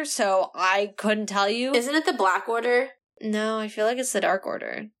War, so I couldn't tell you. Isn't it the Black Order? No, I feel like it's the Dark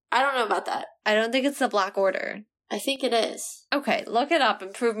Order. I don't know about that. I don't think it's the Black Order. I think it is. Okay, look it up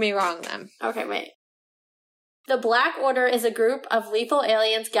and prove me wrong then. Okay, wait. The Black Order is a group of lethal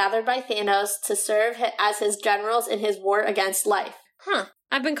aliens gathered by Thanos to serve as his generals in his war against life. Huh.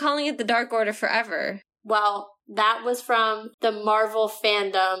 I've been calling it the Dark Order forever. Well, that was from the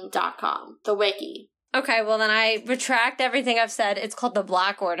MarvelFandom.com, the wiki. Okay, well then I retract everything I've said. It's called the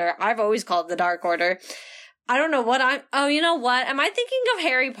Black Order. I've always called it the Dark Order. I don't know what oh, you know what? Am I thinking of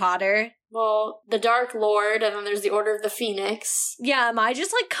Harry Potter? Well, the Dark Lord, and then there's the Order of the Phoenix. Yeah, am I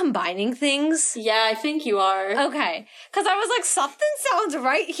just, like, combining things? Yeah, I think you are. Okay. Because I was like, something sounds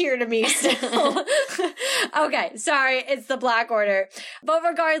right here to me still. Okay, sorry, it's the Black Order. But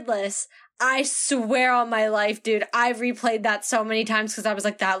regardless, I swear on my life, dude, I've replayed that so many times because I was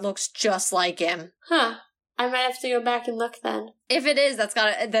like, that looks just like him. Huh. I might have to go back and look then. If it is,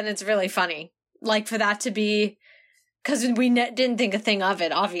 then it's really funny. Like, for that to be... Because we didn't think a thing of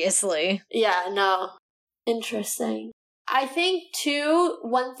it, obviously. Yeah, no. Interesting. I think, too,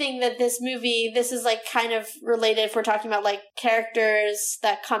 one thing that this is, like, kind of related if we're talking about, like, characters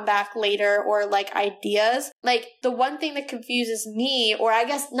that come back later or, like, ideas. Like, the one thing that confuses me, or I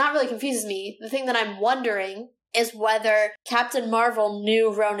guess not really confuses me, the thing that I'm wondering is whether Captain Marvel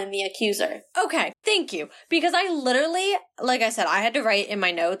knew Ronan the Accuser. Okay, thank you. Because I literally, like I said, I had to write in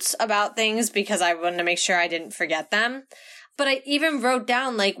my notes about things because I wanted to make sure I didn't forget them. But I even wrote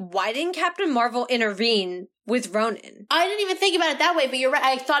down, like, why didn't Captain Marvel intervene with Ronan? I didn't even think about it that way, but you're right.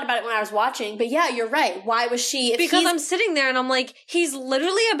 I thought about it when I was watching. But yeah, you're right. Why was she... Because I'm sitting there and I'm like, he's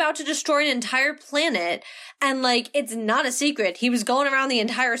literally about to destroy an entire planet. And, like, it's not a secret. He was going around the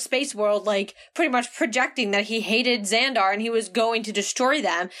entire space world, like, pretty much projecting that he hated Xandar and he was going to destroy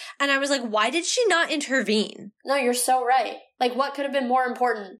them. And I was like, why did she not intervene? No, you're so right. Like, what could have been more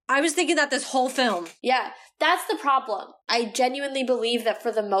important? I was thinking that this whole film. Yeah, that's the problem. I genuinely believe that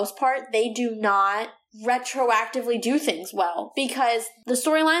for the most part, they do not retroactively do things well because the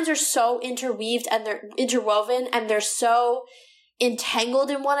storylines are so interweaved and they're interwoven and they're so entangled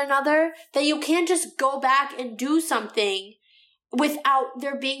in one another that you can't just go back and do something without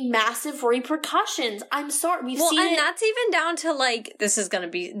there being massive repercussions. I'm sorry. We've seen it. And that's even down to, like, this is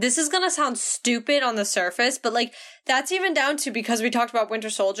gonna sound stupid on the surface, but, like, that's even down to, because we talked about Winter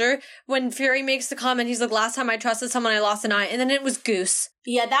Soldier, when Fury makes the comment, he's like, last time I trusted someone, I lost an eye, and then it was Goose.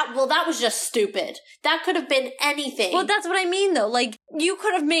 Yeah, that was just stupid. That could have been anything. Well, that's what I mean, though. Like, you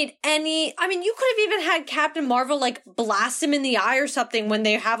could have made you could have even had Captain Marvel, like, blast him in the eye or something when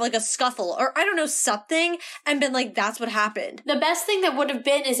they have, like, a scuffle, or I don't know, something, and been like, that's what happened. The best thing that would have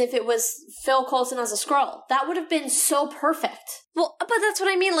been is if it was Phil Coulson as a Skrull. That would have been so perfect. Well, but that's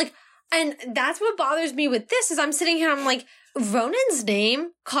what I mean, like, And that's what bothers me with this, is I'm sitting here, I'm like, Ronan's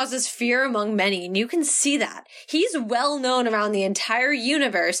name causes fear among many, and you can see that. He's well known around the entire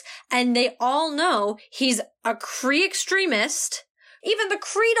universe, and they all know he's a Kree extremist. Even the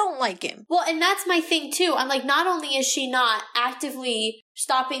Kree don't like him. Well, and that's my thing, too. I'm like, not only is she not actively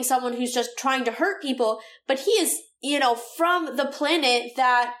stopping someone who's just trying to hurt people, but he is, from the planet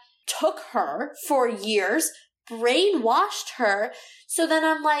that took her for years, brainwashed her. So then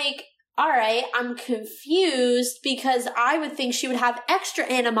I'm like, all right, I'm confused, because I would think she would have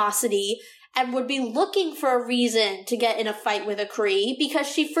extra animosity and would be looking for a reason to get in a fight with a Kree, because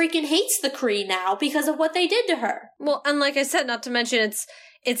she freaking hates the Kree now because of what they did to her. Well, and like I said, not to mention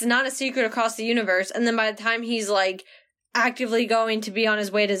it's not a secret across the universe, and then by the time he's, like, actively going to be on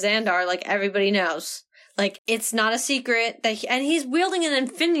his way to Xandar, like, everybody knows. Like, it's not a secret that and he's wielding an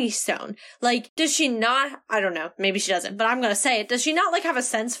Infinity Stone. Like, does she not, I don't know, maybe she doesn't, but I'm gonna say it, does she not, like, have a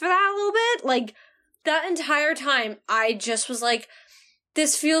sense for that a little bit? Like, that entire time, I just was like,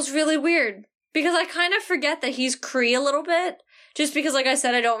 this feels really weird. Because I kind of forget that he's Kree a little bit. Just because, like I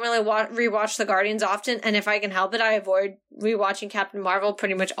said, I don't really rewatch the Guardians often, and if I can help it, I avoid rewatching Captain Marvel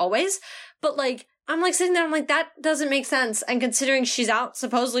pretty much always. But, like, I'm, like, sitting there, I'm like, that doesn't make sense. And considering she's out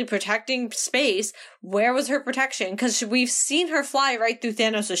supposedly protecting space, where was her protection? Because we've seen her fly right through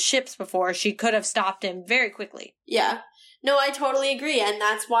Thanos' ships before. She could have stopped him very quickly. Yeah. No, I totally agree. And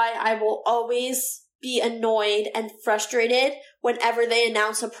that's why I will always be annoyed and frustrated whenever they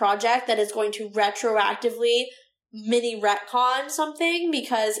announce a project that is going to retroactively mini retcon something,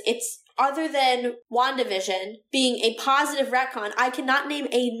 because it's, other than WandaVision being a positive retcon, I cannot name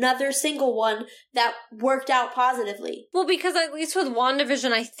another single one that worked out positively. Well, because at least with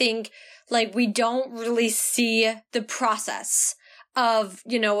WandaVision, I think, like, we don't really see the process of,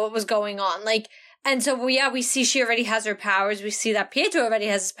 what was going on. Like, and so, we see she already has her powers. We see that Pietro already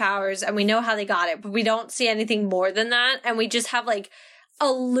has his powers, and we know how they got it, but we don't see anything more than that. And we just have, like,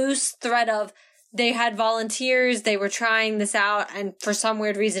 a loose thread of, they had volunteers, they were trying this out, and for some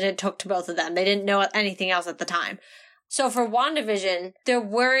weird reason it took to both of them. They didn't know anything else at the time. So for WandaVision, there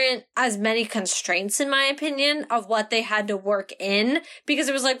weren't as many constraints, in my opinion, of what they had to work in, because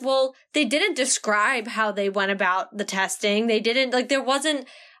it was like, well, they didn't describe how they went about the testing. They didn't, like, there wasn't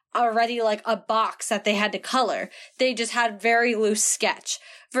already, like, a box that they had to color. They just had very loose sketch.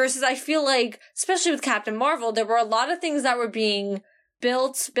 Versus I feel like, especially with Captain Marvel, there were a lot of things that were being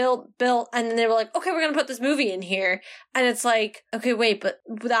built, and then they were like, okay, we're gonna put this movie in here. And it's like, okay, wait, but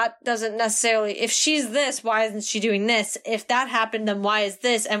that doesn't necessarily, if she's this, why isn't she doing this? If that happened, then why is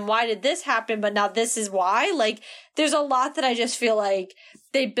this? And why did this happen, but now this is why? Like, there's a lot that I just feel like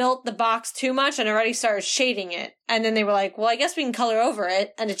they built the box too much and already started shading it. And then they were like, well, I guess we can color over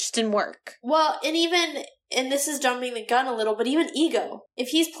it, and it just didn't work. Well, and this is jumping the gun a little, but even Ego, if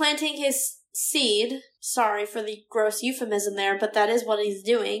he's planting his seed, sorry for the gross euphemism there, but that is what he's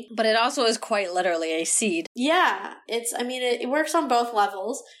doing. But it also is quite literally a seed. Yeah, it works on both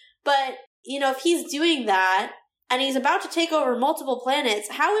levels. But, if he's doing that, and he's about to take over multiple planets,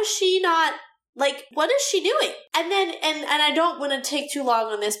 how is she not, like, what is she doing? And then, and I don't want to take too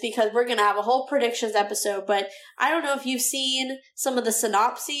long on this because we're going to have a whole predictions episode, but I don't know if you've seen some of the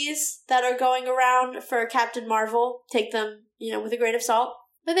synopses that are going around for Captain Marvel. Take them, with a grain of salt.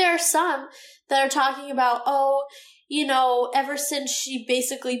 But there are some that are talking about, ever since she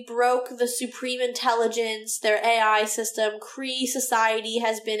basically broke the Supreme Intelligence, their AI system, Kree society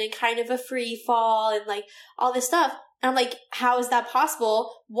has been in kind of a free fall and, like, all this stuff. And I'm like, how is that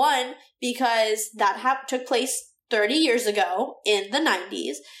possible? One, because that took place 30 years ago in the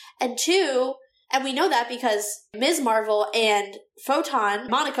 90s. And two, and we know that because Ms. Marvel and Photon,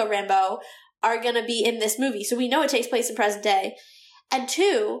 Monica Rambeau, are going to be in this movie. So we know it takes place in present day. And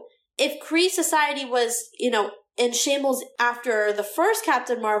two, if Kree society was, in shambles after the first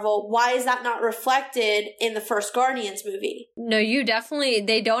Captain Marvel, why is that not reflected in the first Guardians movie? No,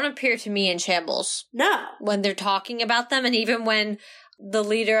 they don't appear to me in shambles. No. When they're talking about them, and even when the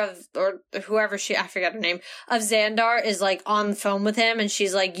leader of, or whoever I forget her name, of Xandar is, like, on the phone with him, and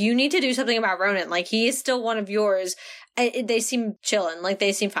she's like, you need to do something about Ronan. Like, he is still one of yours. They seem chillin'. Like,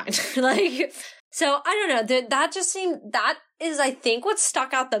 they seem fine. Like... So, I don't know, that is, I think, what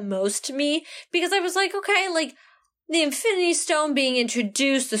stuck out the most to me, because I was like, okay, like, the Infinity Stone being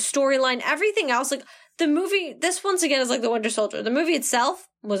introduced, the storyline, everything else, like, the movie, this once again is like the Winter Soldier. The movie itself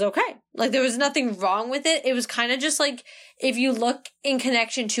was okay. Like, there was nothing wrong with it. It was kind of just like, if you look in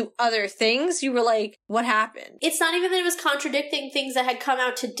connection to other things, you were like, what happened? It's not even that it was contradicting things that had come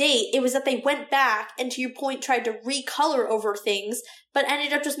out to date. It was that they went back and, to your point, tried to recolor over things, but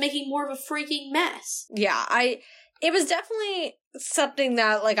ended up just making more of a freaking mess. Yeah, It was definitely something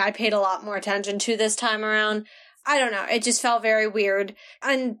that, like, I paid a lot more attention to this time around. I don't know. It just felt very weird.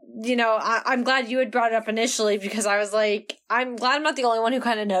 And, you know, I'm glad you had brought it up initially because I was like, I'm glad I'm not the only one who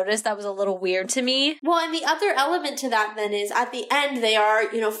kind of noticed that was a little weird to me. Well, and the other element to that then is at the end they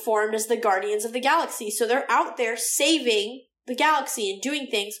are, you know, formed as the Guardians of the Galaxy. So they're out there saving the galaxy and doing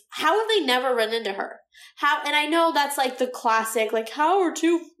things. How have they never run into her? How, and I know that's like the classic, like, how are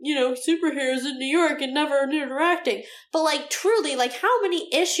two, you know, superheroes in New York and never interacting? But like, truly, like, how many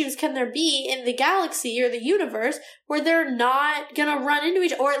issues can there be in the galaxy or the universe where they're not gonna run into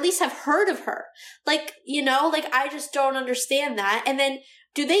each, or at least have heard of her? Like, you know, like, I just don't understand that. And then,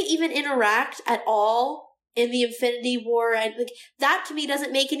 do they even interact at all in the Infinity War? And like, that to me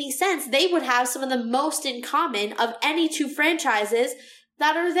doesn't make any sense. They would have some of the most in common of any two franchises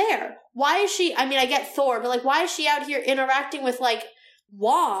that are there. Why is she, I mean, I get Thor, but like, why is she out here interacting with like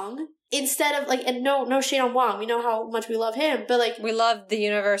Wong instead of like, and no shade on Wong, we know how much we love him, but like, we love the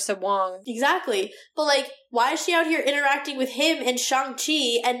universe of Wong. Exactly. But like, why is she out here interacting with him and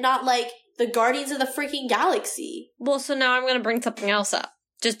Shang-Chi and not like the Guardians of the freaking Galaxy? Well, so now I'm going to bring something else up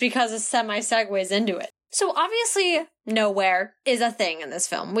just because it semi-segues into it. So obviously, nowhere is a thing in this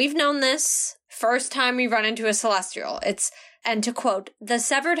film. We've known this first time we run into a Celestial. It's, and to quote, the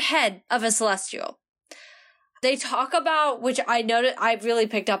severed head of a Celestial. They talk about, which I noted, I really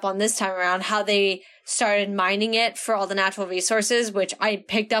picked up on this time around, how they started mining it for all the natural resources, which I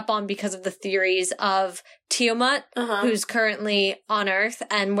picked up on because of the theories of Tiamat, who's currently on Earth,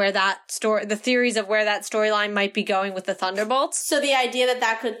 and where that the theories of where that storyline might be going with the Thunderbolts. So the idea that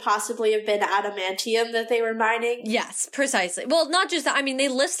that could possibly have been adamantium that they were mining? Yes, precisely. Well, not just that. I mean, they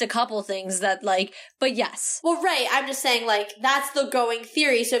list a couple things that, like, but yes. Well, right. I'm just saying, like, that's the going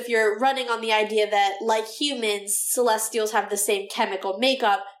theory. So if you're running on the idea that, like humans, Celestials have the same chemical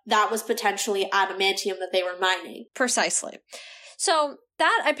makeup, that was potentially adamantium that they were mining. Precisely. So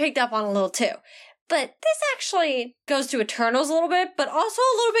that I picked up on a little too. But this actually goes to Eternals a little bit, but also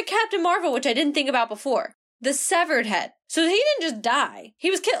a little bit Captain Marvel, which I didn't think about before. The severed head. So he didn't just die. He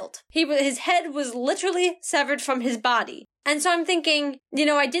was killed. His head was literally severed from his body. And so I'm thinking, you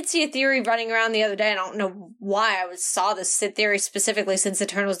know, I did see a theory running around the other day. I don't know why I saw this theory specifically since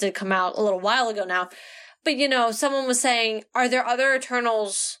Eternals did come out a little while ago now. But, you know, someone was saying, are there other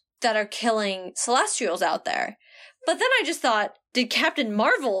Eternals that are killing Celestials out there? But then I just thought, did Captain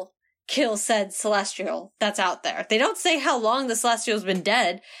Marvel kill said Celestial that's out there? They don't say how long the Celestial's been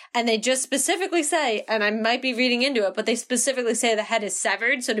dead, and they just specifically say, and I might be reading into it, but they specifically say the head is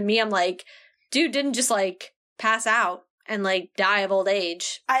severed. So to me, I'm like, dude didn't just like pass out and like die of old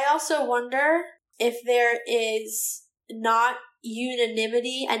age. I also wonder if there is not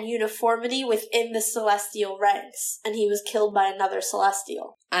unanimity and uniformity within the Celestial ranks, and he was killed by another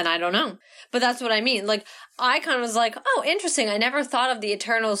Celestial. And I don't know. But that's what I mean. Like, I kind of was like, oh, interesting. I never thought of the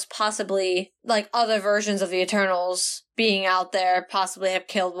Eternals possibly, like, other versions of the Eternals being out there, possibly have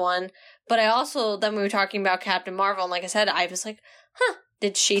killed one. But I also, then we were talking about Captain Marvel, and like I said, I was like,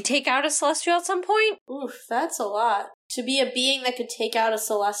 did she take out a Celestial at some point? Oof, that's a lot. To be a being that could take out a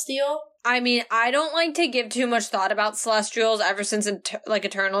Celestial? I mean, I don't like to give too much thought about Celestials ever since,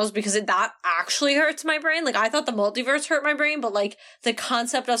 Eternals, because that actually hurts my brain. Like, I thought the multiverse hurt my brain, but, like, the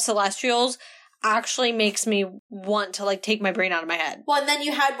concept of Celestials actually makes me want to, like, take my brain out of my head. Well, and then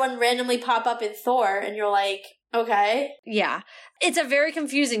you had one randomly pop up in Thor, and you're like, okay. Yeah. It's a very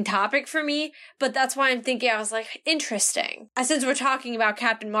confusing topic for me, but that's why I'm thinking, I was like, interesting. Since we're talking about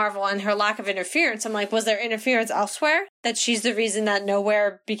Captain Marvel and her lack of interference, I'm like, was there interference elsewhere? That she's the reason that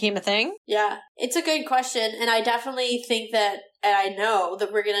Nowhere became a thing? Yeah. It's a good question, and I definitely think that, and I know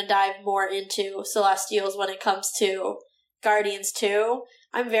that we're going to dive more into Celestials when it comes to Guardians 2.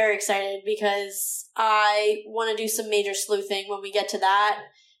 I'm very excited because I want to do some major sleuthing when we get to that,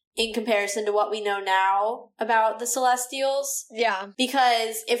 in comparison to what we know now about the Celestials. Yeah.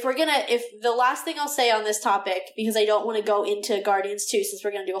 Because if the last thing I'll say on this topic, because I don't want to go into Guardians 2 since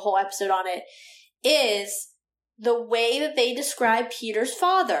we're going to do a whole episode on it, is the way that they describe Peter's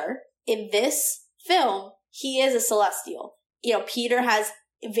father in this film. He is a Celestial. You know, Peter has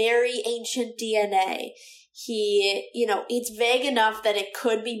very ancient DNA. He, you know, it's vague enough that it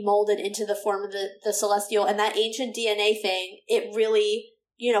could be molded into the form of the Celestial, and that ancient DNA thing, it really,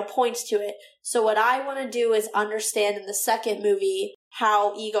 you know, points to it. So what I want to do is understand in the second movie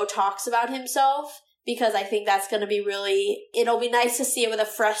how Ego talks about himself, because I think that's going to be really, it'll be nice to see it with a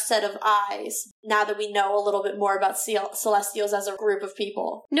fresh set of eyes now that we know a little bit more about Celestials as a group of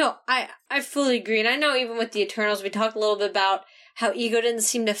people. No, I fully agree. And I know even with the Eternals, we talked a little bit about how Ego didn't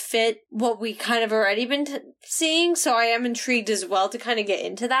seem to fit what we kind of already been seeing. So I am intrigued as well to kind of get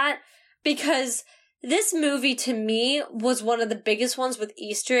into that, because this movie to me was one of the biggest ones with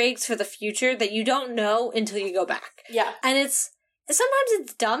Easter eggs for the future that you don't know until you go back. Yeah. And sometimes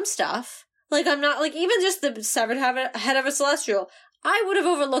it's dumb stuff. Like, I'm not, like, even just the severed head of a Celestial, I would have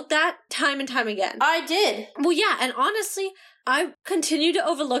overlooked that time and time again. I did. Well, yeah, and honestly, I continued to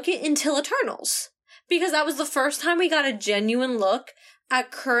overlook it until Eternals. Because that was the first time we got a genuine look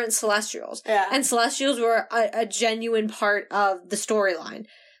at current Celestials. Yeah. And Celestials were a genuine part of the storyline.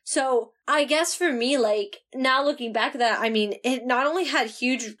 So, I guess for me, like, now looking back at that, I mean, it not only had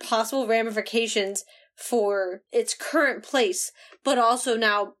huge possible ramifications for its current place, but also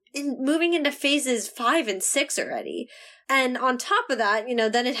now moving into phases 5 and 6 already. And on top of that, you know,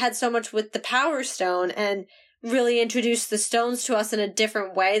 then it had so much with the Power Stone and really introduced the stones to us in a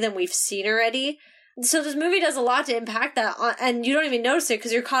different way than we've seen already. So this movie does a lot to impact that, and you don't even notice it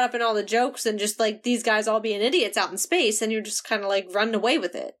because you're caught up in all the jokes and just, like, these guys all being idiots out in space, and you're just kind of, like, running away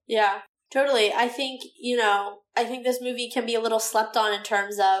with it. Yeah, totally. I think, you know, I think this movie can be a little slept on in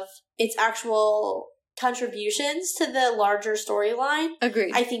terms of its actual contributions to the larger storyline.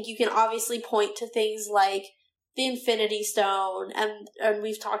 Agreed. I think you can obviously point to things like the Infinity Stone, and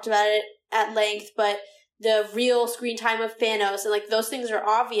we've talked about it at length, but the real screen time of Thanos, and, like, those things are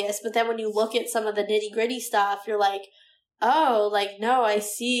obvious, but then when you look at some of the nitty-gritty stuff, you're like, oh, like, no, I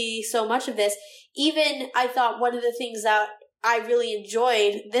see so much of this. Even, I thought one of the things that I really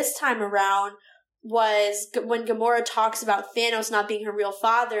enjoyed this time around was when Gamora talks about Thanos not being her real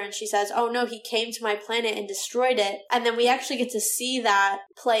father, and she says, oh no, he came to my planet and destroyed it. And then we actually get to see that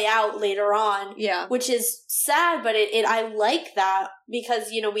play out later on. Yeah. Which is sad, but I like that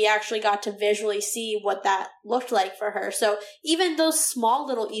because, you know, we actually got to visually see what that looked like for her. So even those small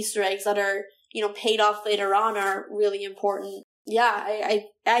little Easter eggs that are, you know, paid off later on are really important. Yeah,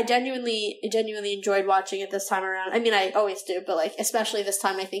 I genuinely enjoyed watching it this time around. I mean, I always do, but, like, especially this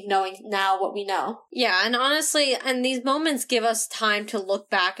time, I think, knowing now what we know. Yeah, and honestly, and these moments give us time to look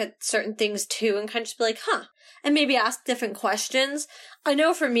back at certain things, too, and kind of just be like, huh, and maybe ask different questions. I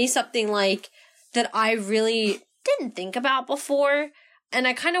know for me, something, like, that I really didn't think about before, and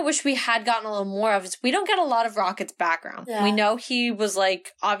I kind of wish we had gotten a little more of, is we don't get a lot of Rocket's background. Yeah. We know he was,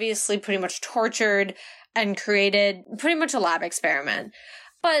 like, obviously pretty much tortured and created pretty much a lab experiment.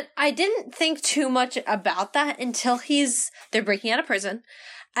 But I didn't think too much about that until they're breaking out of prison,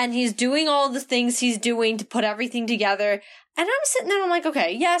 and he's doing all the things he's doing to put everything together. And I'm sitting there and I'm like,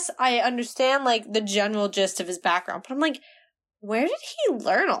 okay, yes, I understand, like, the general gist of his background, but I'm like, where did he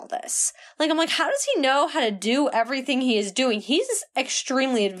learn all this? Like, I'm like, how does he know how to do everything he is doing? He's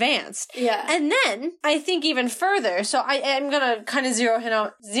extremely advanced. Yeah. And then I think even further, so I am gonna kind of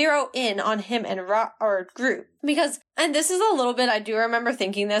zero in on him and Groot. Because, and this is a little bit, I do remember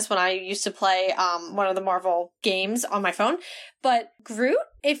thinking this when I used to play one of the Marvel games on my phone, but Groot,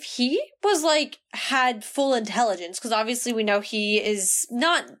 if he was, like, had full intelligence, because obviously we know he is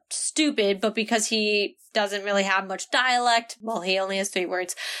not stupid, but because he doesn't really have much dialect, well, he only has 3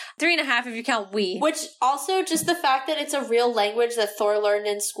 words. 3.5 if you count we. Which also, just the fact that it's a real language that Thor learned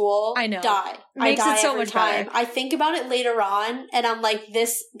in school, I know. Makes it so much better. I think about it later on, and I'm like,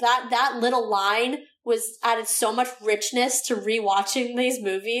 that little line added so much richness to rewatching these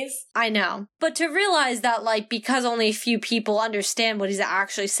movies. I know. But to realize that, like, because only a few people understand what he's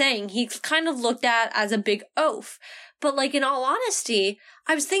actually saying, he's kind of looked at as a big oaf. But, like, in all honesty,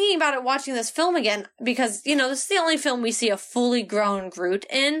 I was thinking about it watching this film again because, you know, this is the only film we see a fully grown Groot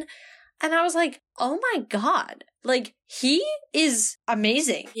in. And I was like, oh my God. Like, he is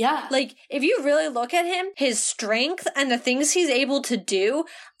amazing. Yeah. Like, if you really look at him, his strength and the things he's able to do,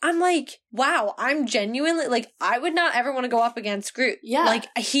 I'm like, wow, I'm genuinely, like, I would not ever want to go up against Groot. Yeah. Like,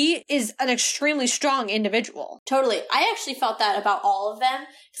 he is an extremely strong individual. Totally. I actually felt that about all of them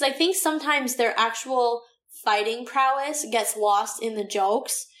because I think sometimes their actual fighting prowess gets lost in the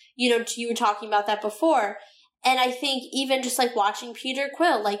jokes. You know, you were talking about that before. And I think even just, like, watching Peter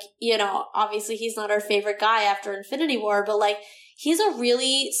Quill, like, you know, obviously he's not our favorite guy after Infinity War, but, like, he's a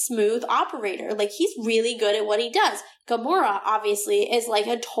really smooth operator. Like, he's really good at what he does. Gamora, obviously, is, like,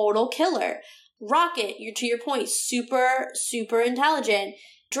 a total killer. Rocket, to your point, super, super intelligent.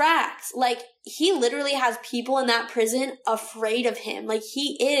 Drax, like, he literally has people in that prison afraid of him. Like,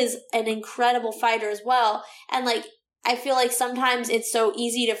 he is an incredible fighter as well. And, like, I feel like sometimes it's so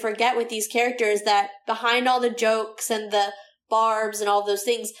easy to forget with these characters that behind all the jokes and the barbs and all those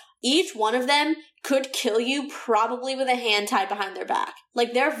things, each one of them could kill you probably with a hand tied behind their back.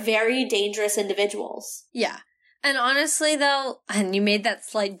 Like, they're very dangerous individuals. Yeah. And honestly, though, and you made that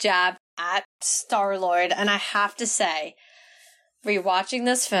slight jab at Star-Lord, and I have to say, rewatching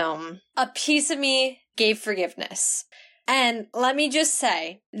this film, a piece of me gave forgiveness. And let me just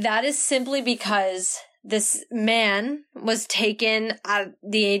say, that is simply because this man was taken at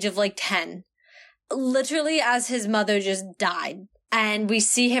the age of like 10, literally as his mother just died. And we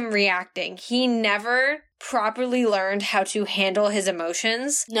see him reacting. He never properly learned how to handle his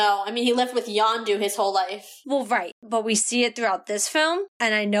emotions. No, I mean, he lived with Yondu his whole life. Well, right. But we see it throughout this film.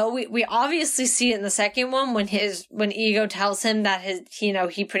 And I know we obviously see it in the second one when Ego tells him that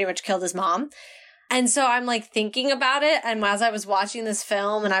he pretty much killed his mom. And so I'm like thinking about it. And as I was watching this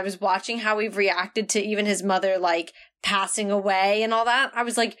film and I was watching how we've reacted to even his mother like passing away and all that, I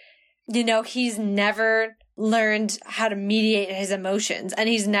was like, he's never learned how to mediate his emotions, and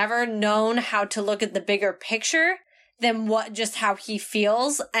he's never known how to look at the bigger picture than just how he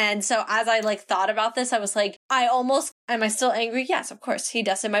feels. And so as I like thought about this, I was like, am I still angry? Yes, of course, he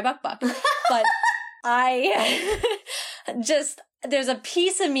dusted my buck. But there's a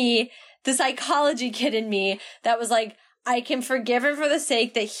piece of me, the psychology kid in me, that was like, I can forgive him for the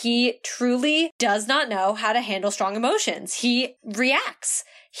sake that he truly does not know how to handle strong emotions. He reacts.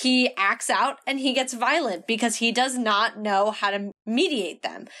 He acts out and he gets violent because he does not know how to mediate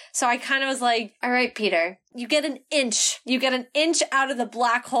them. So I kind of was like, all right, Peter, you get an inch. You get an inch out of the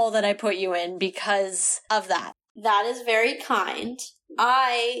black hole that I put you in because of that. That is very kind.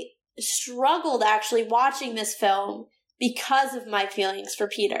 I struggled actually watching this film because of my feelings for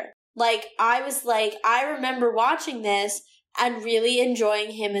Peter. Like, I remember watching this and really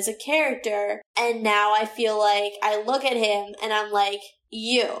enjoying him as a character. And now I feel like I look at him and I'm like,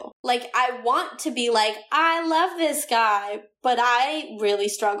 I want to be like, I love this guy, but I really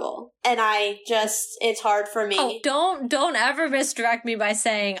struggle. And it's hard for me. Oh, don't ever misdirect me by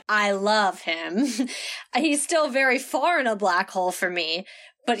saying I love him. He's still very far in a black hole for me,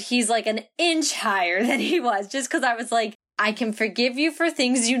 but he's like an inch higher than he was, just because I was like, I can forgive you for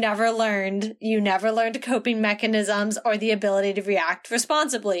things you never learned. You never learned coping mechanisms or the ability to react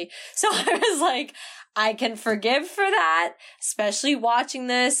responsibly. So I was like, I can forgive for that, especially watching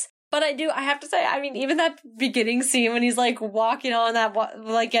this. But I have to say, I mean, even that beginning scene when he's like walking on that,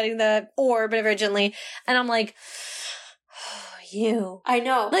 like getting the orb originally, and I'm like, oh, you. I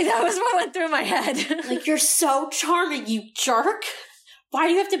know. Like, that was what went through my head. Like, you're so charming, you jerk. Why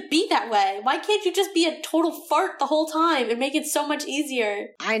do you have to be that way? Why can't you just be a total fart the whole time and make it so much easier?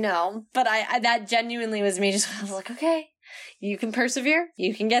 I know, but I that genuinely was me. I was like, okay, you can persevere.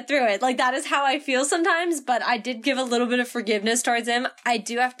 You can get through it. Like, that is how I feel sometimes, but I did give a little bit of forgiveness towards him. I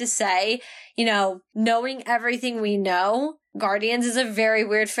do have to say, knowing everything we know, Guardians is a very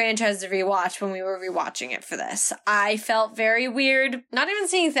weird franchise to rewatch when we were rewatching it for this. I felt very weird, not even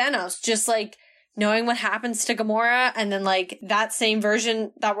seeing Thanos, just like, knowing what happens to Gamora, and then like that same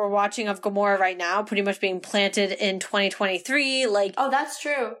version that we're watching of Gamora right now pretty much being planted in 2023, like... Oh, that's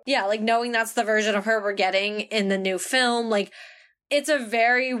true. Yeah, like knowing that's the version of her we're getting in the new film, like, it's a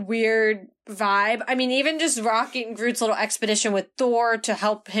very weird vibe. I mean, even just Rocket and Groot's little expedition with Thor to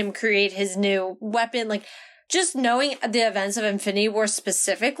help him create his new weapon, like, just knowing the events of Infinity War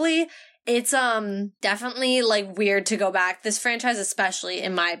specifically, it's definitely like weird to go back, this franchise especially,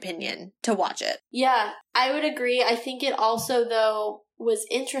 in my opinion, to watch it. Yeah, I would agree. I think it also, though, was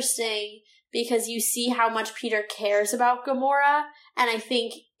interesting because you see how much Peter cares about Gamora, and I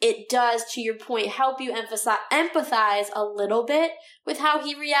think it does, to your point, help you empathize a little bit with how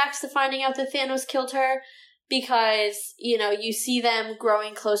he reacts to finding out that Thanos killed her. Because, you see them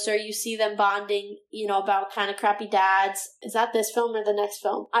growing closer, you see them bonding, about kind of crappy dads. Is that this film or the next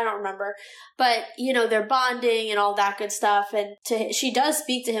film? I don't remember. But, they're bonding and all that good stuff. And she does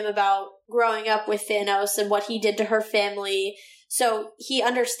speak to him about growing up with Thanos and what he did to her family. So he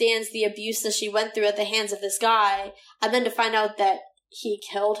understands the abuse that she went through at the hands of this guy. And then to find out that he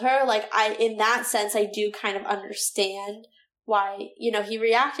killed her, in that sense, I do kind of understand why, he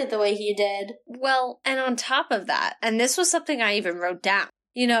reacted the way he did. Well, and on top of that, and this was something I even wrote down,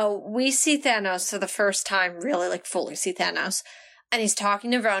 we see Thanos for the first time, really, fully see Thanos, and he's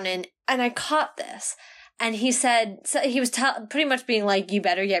talking to Ronan, and I caught this, and he said, he was pretty much being like, you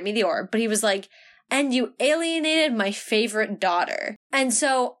better get me the orb, but he was like, and you alienated my favorite daughter. And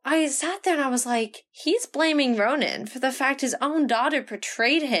so I sat there and I was like, he's blaming Ronan for the fact his own daughter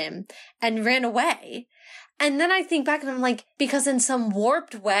betrayed him and ran away. And then I think back and I'm like, because in some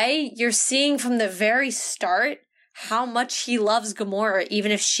warped way, you're seeing from the very start how much he loves Gamora,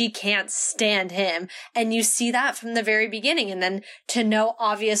 even if she can't stand him. And you see that from the very beginning. And then to know,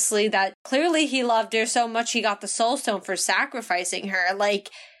 obviously, that clearly he loved her so much he got the Soul Stone for sacrificing her.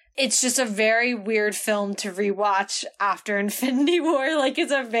 It's just a very weird film to rewatch after Infinity War.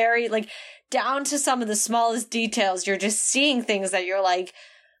 It's a very, down to some of the smallest details, you're just seeing things that you're like,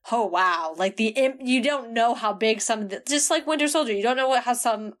 oh wow, like you don't know how big some of the, just like Winter Soldier, you don't know how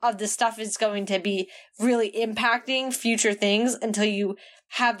some of the stuff is going to be really impacting future things until you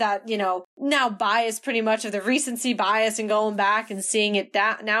have that, now bias pretty much of the recency bias and going back and seeing it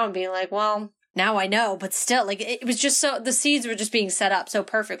now and being like, well, now I know, but still, like, it was just so, the seeds were just being set up so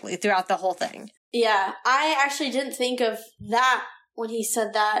perfectly throughout the whole thing. Yeah, I actually didn't think of that when he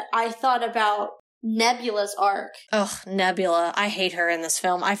said that. I thought about Nebula's arc. Ugh, Nebula. I hate her in this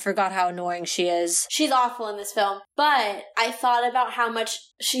film. I forgot how annoying she is. She's awful in this film. But I thought about how much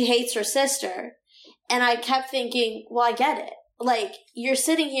she hates her sister. And I kept thinking, well, I get it. Like, you're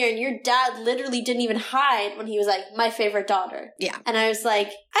sitting here and your dad literally didn't even hide when he was like, my favorite daughter. Yeah. And I was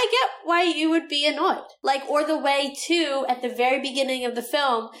like, I get why you would be annoyed. Like, or the way, too, at the very beginning of the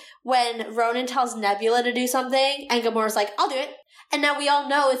film, when Ronan tells Nebula to do something, and Gamora's like, I'll do it. And now we all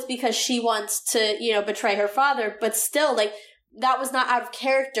know it's because she wants to, betray her father, but still, like, that was not out of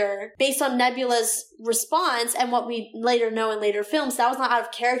character. Based on Nebula's response and what we later know in later films, that was not out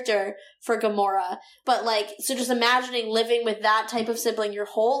of character for Gamora. But, like, so just imagining living with that type of sibling your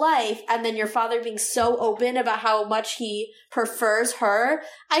whole life, and then your father being so open about how much he prefers her,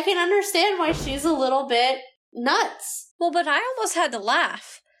 I can understand why she's a little bit nuts. Well, but I almost had to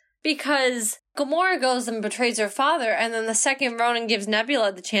laugh, because Gamora goes and betrays her father, and then the second Ronan gives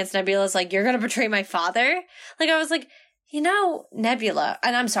Nebula the chance, Nebula's like, you're gonna betray my father? Like, I was like, Nebula,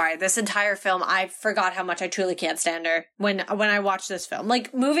 and I'm sorry, this entire film, I forgot how much I truly can't stand her when I watched this film.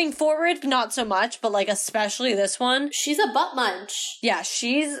 Like, moving forward, not so much, but, like, especially this one. She's a butt munch. Yeah,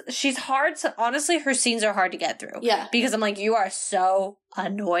 she's hard to, honestly, her scenes are hard to get through. Yeah. Because I'm like, you are so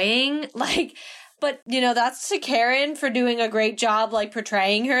annoying. Like, but, that's to Karen for doing a great job, like,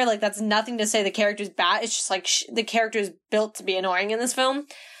 portraying her. Like, that's nothing to say the character's bad. It's just, like, the character's built to be annoying in this film.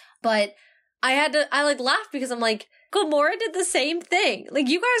 But I laughed because I'm like, Gamora did the same thing. Like,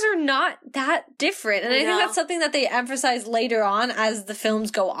 you guys are not that different. And I think that's something that they emphasize later on as the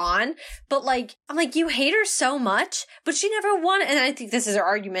films go on. But, like, I'm like, you hate her so much, but she never won. And I think this is her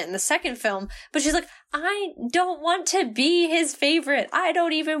argument in the second film. But she's like, I don't want to be his favorite. I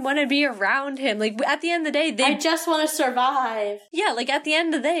don't even want to be around him. Like, at the end of the day, I just want to survive. Yeah, like, at the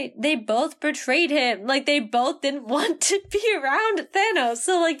end of the day, they both betrayed him. Like, they both didn't want to be around Thanos.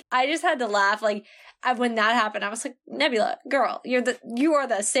 So, like, I just had to laugh. Like, when that happened, I was like, Nebula, girl, you are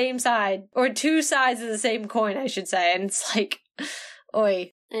the same side, or two sides of the same coin, I should say. And it's like,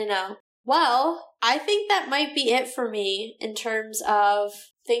 oi. I know. Well, I think that might be it for me in terms of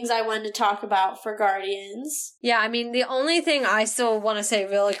things I wanted to talk about for Guardians. Yeah, I mean, the only thing I still want to say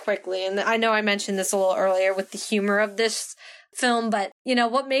really quickly, and I know I mentioned this a little earlier with the humor of this film, but,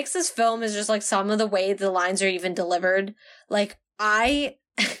 what makes this film is just, like, some of the way the lines are even delivered. Like, I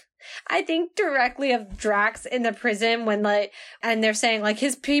think directly of Drax in the prison when, like, and they're saying, like,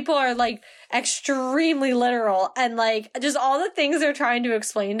 his people are, like, extremely literal, and, like, just all the things they're trying to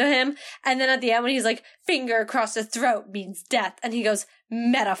explain to him. And then at the end when he's like, finger across the throat means death, and he goes,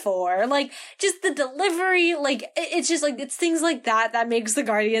 metaphor. Like, just the delivery, like, it's just, like, it's things like that makes the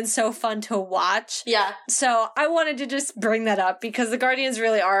Guardians so fun to watch. Yeah. So I wanted to just bring that up because the Guardians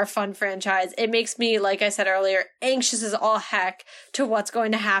really are a fun franchise. It makes me, like I said earlier, anxious as all heck to what's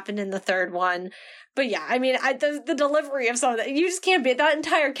going to happen in the third one. But yeah, I mean, the delivery of some of that, you just can't beat. That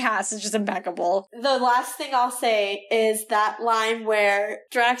entire cast is just impeccable. The last thing I'll say is that line where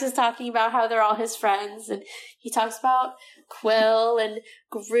Drax is talking about how they're all his friends, and he talks about Quill and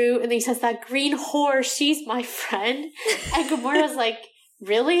Groot, and he says, that green whore, she's my friend. And Gamora's like,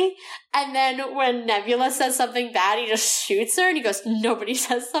 really? And then when Nebula says something bad, he just shoots her, and he goes, nobody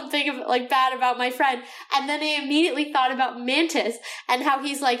says something like bad about my friend. And then I immediately thought about Mantis, and how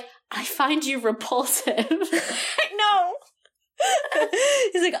he's like, I find you repulsive. I know.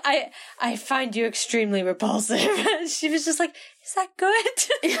 He's like, I find you extremely repulsive. And she was just like, is that good?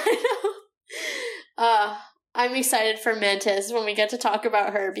 I know. I'm excited for Mantis when we get to talk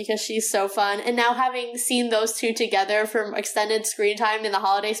about her because she's so fun. And now having seen those two together from extended screen time in the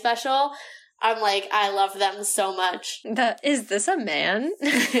holiday special, I'm like, I love them so much. Is this a man?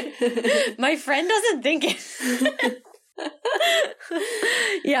 My friend doesn't think it.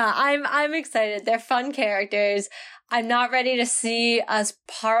 Yeah, I'm excited. They're fun characters. I'm not ready to see us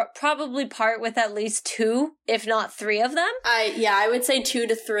probably part with at least 2, if not 3 of them. I would say 2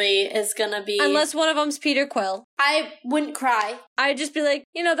 to 3 is gonna be... Unless one of them's Peter Quill. I wouldn't cry. I'd just be like,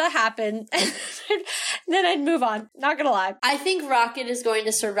 that happened. Then I'd move on. Not gonna lie. I think Rocket is going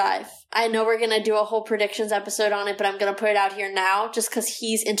to survive. I know we're gonna do a whole predictions episode on it, but I'm gonna put it out here now just because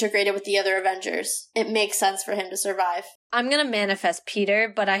he's integrated with the other Avengers. It makes sense for him to survive. I'm going to manifest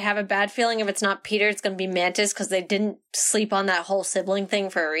Peter, but I have a bad feeling if it's not Peter, it's going to be Mantis because they didn't sleep on that whole sibling thing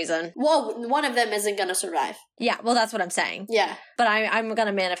for a reason. Well, one of them isn't going to survive. Yeah, well, that's what I'm saying. Yeah. But I'm going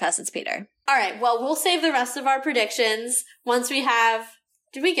to manifest it's Peter. All right, well, we'll save the rest of our predictions once we have...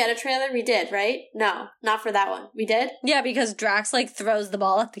 Did we get a trailer? We did, right? No, not for that one. We did? Yeah, because Drax, throws the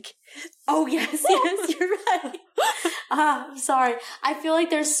ball at the kid. Oh, yes, you're right. I'm sorry. I feel like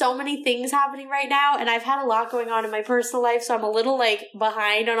there's so many things happening right now, and I've had a lot going on in my personal life, so I'm a little,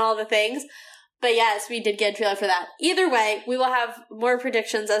 behind on all the things. But yes, we did get a trailer for that. Either way, we will have more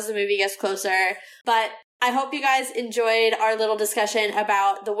predictions as the movie gets closer. But I hope you guys enjoyed our little discussion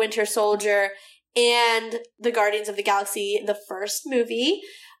about The Winter Soldier and the Guardians of the Galaxy, the first movie.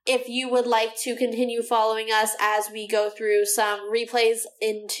 If you would like to continue following us as we go through some replays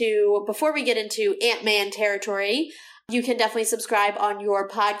before we get into Ant-Man territory, you can definitely subscribe on your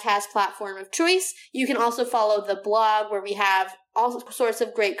podcast platform of choice. You can also follow the blog where we have all sorts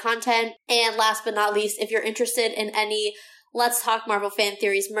of great content. And last but not least, if you're interested in any Let's Talk Marvel Fan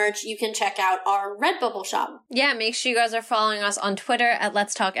Theories merch, you can check out our Redbubble shop. Yeah, make sure you guys are following us on Twitter at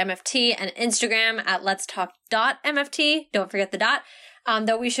Let's Talk MFT and Instagram at Let's Talk.mft. Don't forget the dot.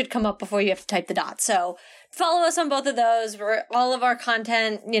 Though we should come up before you have to type the dot. So follow us on both of those. All of our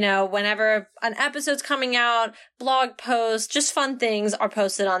content, whenever an episode's coming out, blog posts, just fun things are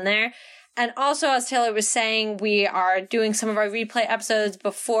posted on there. And also, as Taylor was saying, we are doing some of our replay episodes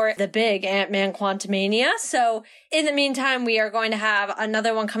before the big Ant-Man Quantumania. So in the meantime, we are going to have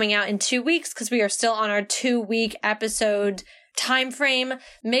another one coming out in 2 weeks because we are still on our 2-week episode time frame.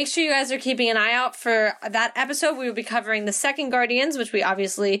 Make sure you guys are keeping an eye out for that episode. We will be covering the second Guardians, which we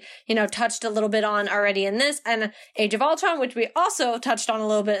obviously, touched a little bit on already in this, and Age of Ultron, which we also touched on a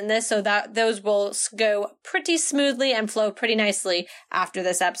little bit in this, so that those will go pretty smoothly and flow pretty nicely after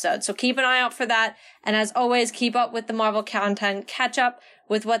this episode. So keep an eye out for that. And as always, keep up with the Marvel content, catch up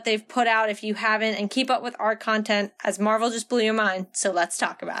with what they've put out if you haven't, and keep up with our content as Marvel just blew your mind. So let's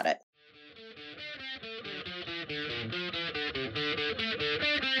talk about it.